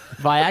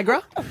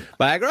 Viagra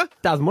Viagra?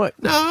 doesn't work.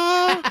 No.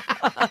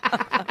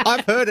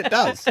 I've heard it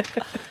does.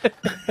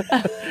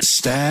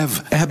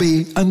 Stav,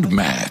 Abby, and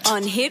Matt.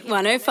 On Hit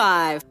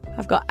 105.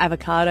 I've got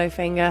avocado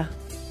finger,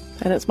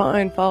 and it's my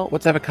own fault.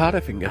 What's avocado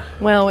finger?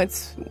 Well,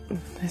 it's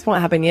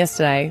what happened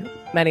yesterday.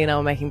 Maddie and I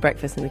were making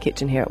breakfast in the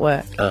kitchen here at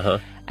work. Uh-huh.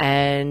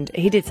 And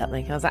he did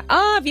something. I was like,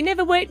 have you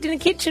never worked in a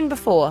kitchen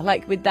before?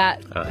 Like with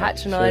that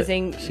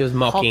patronising, She was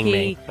mocking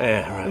me. cocky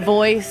Yeah, right.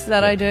 voice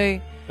that I do.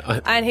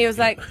 And he was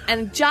like,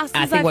 and just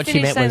I as think I what she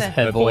finished meant saying was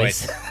that, her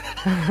voice.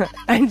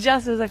 and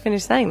just as I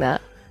finished saying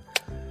that,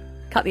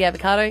 cut the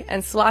avocado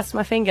and sliced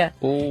my finger.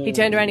 He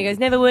turned around and he goes,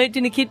 never worked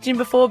in a kitchen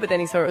before, but then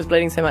he saw it was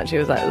bleeding so much, he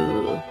was like,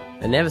 ugh.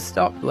 It never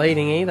stopped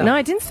bleeding either. No,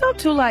 I didn't stop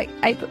till like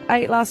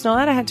 8 last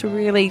night. I had to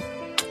really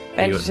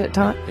bandage it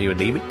tight. Are you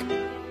anemic?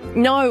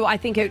 No, I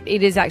think it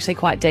is actually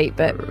quite deep,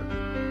 but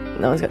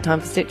no one's got time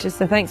for stitches,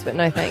 so thanks, but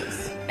no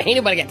thanks. Ain't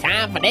nobody got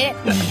time for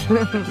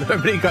that.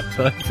 Nobody got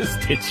time for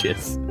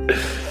stitches.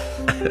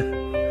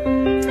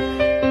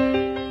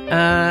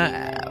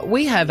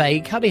 We have a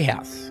cubby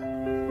house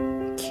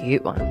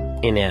Cute one.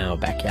 in our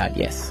backyard,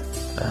 yes.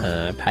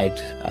 Paid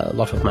a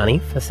lot of money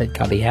for said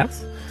cubby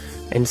house.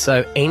 And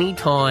so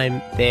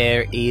anytime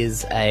there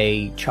is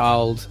a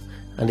child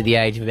under the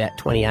age of about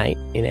 28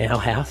 in our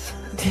house,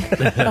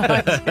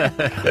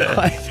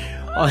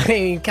 I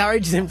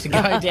encourage them to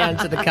go down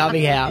to the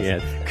cubby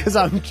house because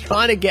I'm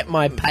trying to get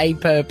my pay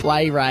per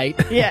play rate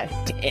Yeah.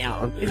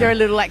 down. Is there a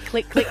little like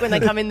click click when they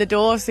come in the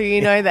door so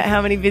you know that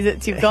how many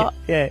visits you've got?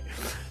 Yeah.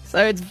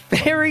 So it's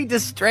very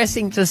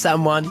distressing to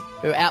someone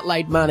who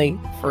outlaid money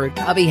for a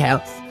cubby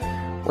house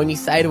when you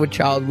say to a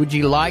child, would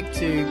you like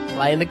to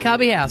play in the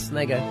cubby house? And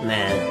they go,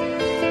 nah.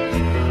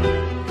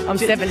 I'm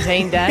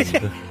 17, Dad.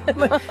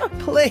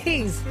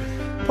 Please.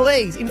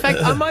 Please. In fact,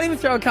 I might even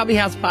throw a cubby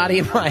house party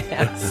in my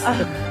house.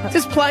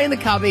 Just play in the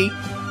cubby.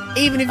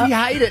 Even if you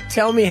hate it,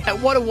 tell me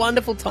what a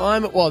wonderful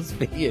time it was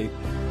for you.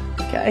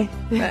 Okay.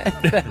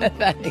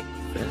 Thanks.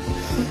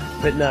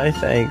 But no,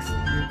 thanks.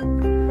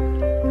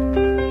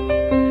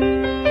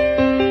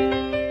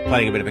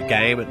 Playing a bit of a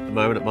game at the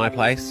moment at my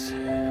place.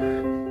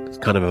 It's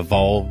kind of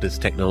evolved as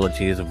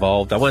technology has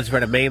evolved. I once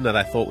read a meme that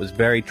I thought was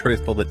very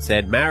truthful that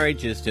said,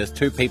 marriage is just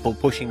two people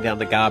pushing down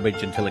the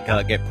garbage until it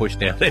can't get pushed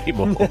down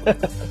anymore.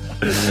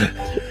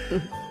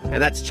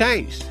 And that's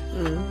changed.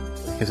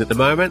 Because at the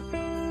moment,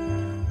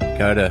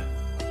 go to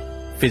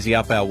fizzy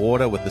up our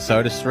water with the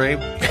soda stream.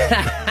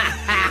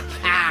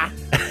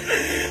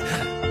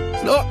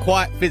 It's not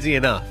quite fizzy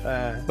enough.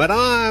 But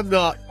I'm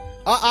not...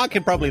 I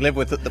can probably live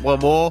with it one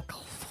more.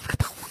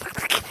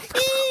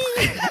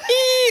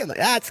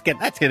 That's going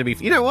to be...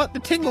 You know what? The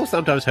tingle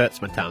sometimes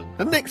hurts my tongue.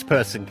 The next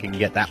person can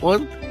get that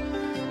one.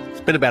 It's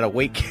been about a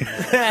week.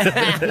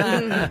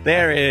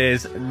 There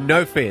is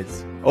no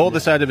fizz. All the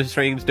soda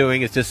stream's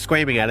doing is just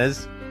screaming at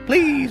us,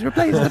 please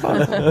replace the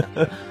bottle.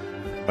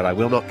 But I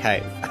will not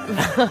cave.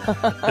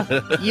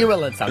 You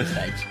will at some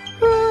stage.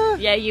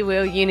 Yeah, you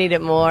will. You need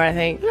it more, I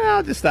think. Yeah,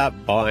 I'll just start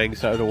buying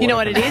soda water. You know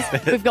what it is?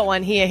 We've got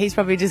one here. He's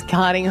probably just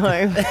carting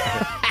home.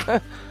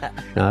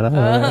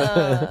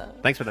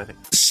 Thanks for nothing.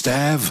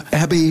 Stav,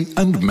 Abby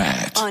and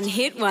Matt. On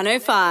Hit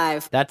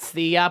 105. That's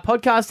the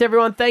podcast,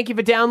 everyone. Thank you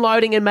for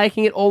downloading and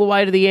making it all the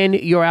way to the end.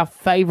 You're our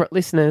favourite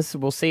listeners.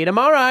 We'll see you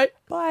tomorrow.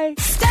 Bye.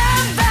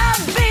 Stav,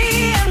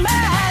 Abby and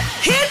Matt.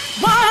 Hit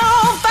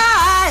 105.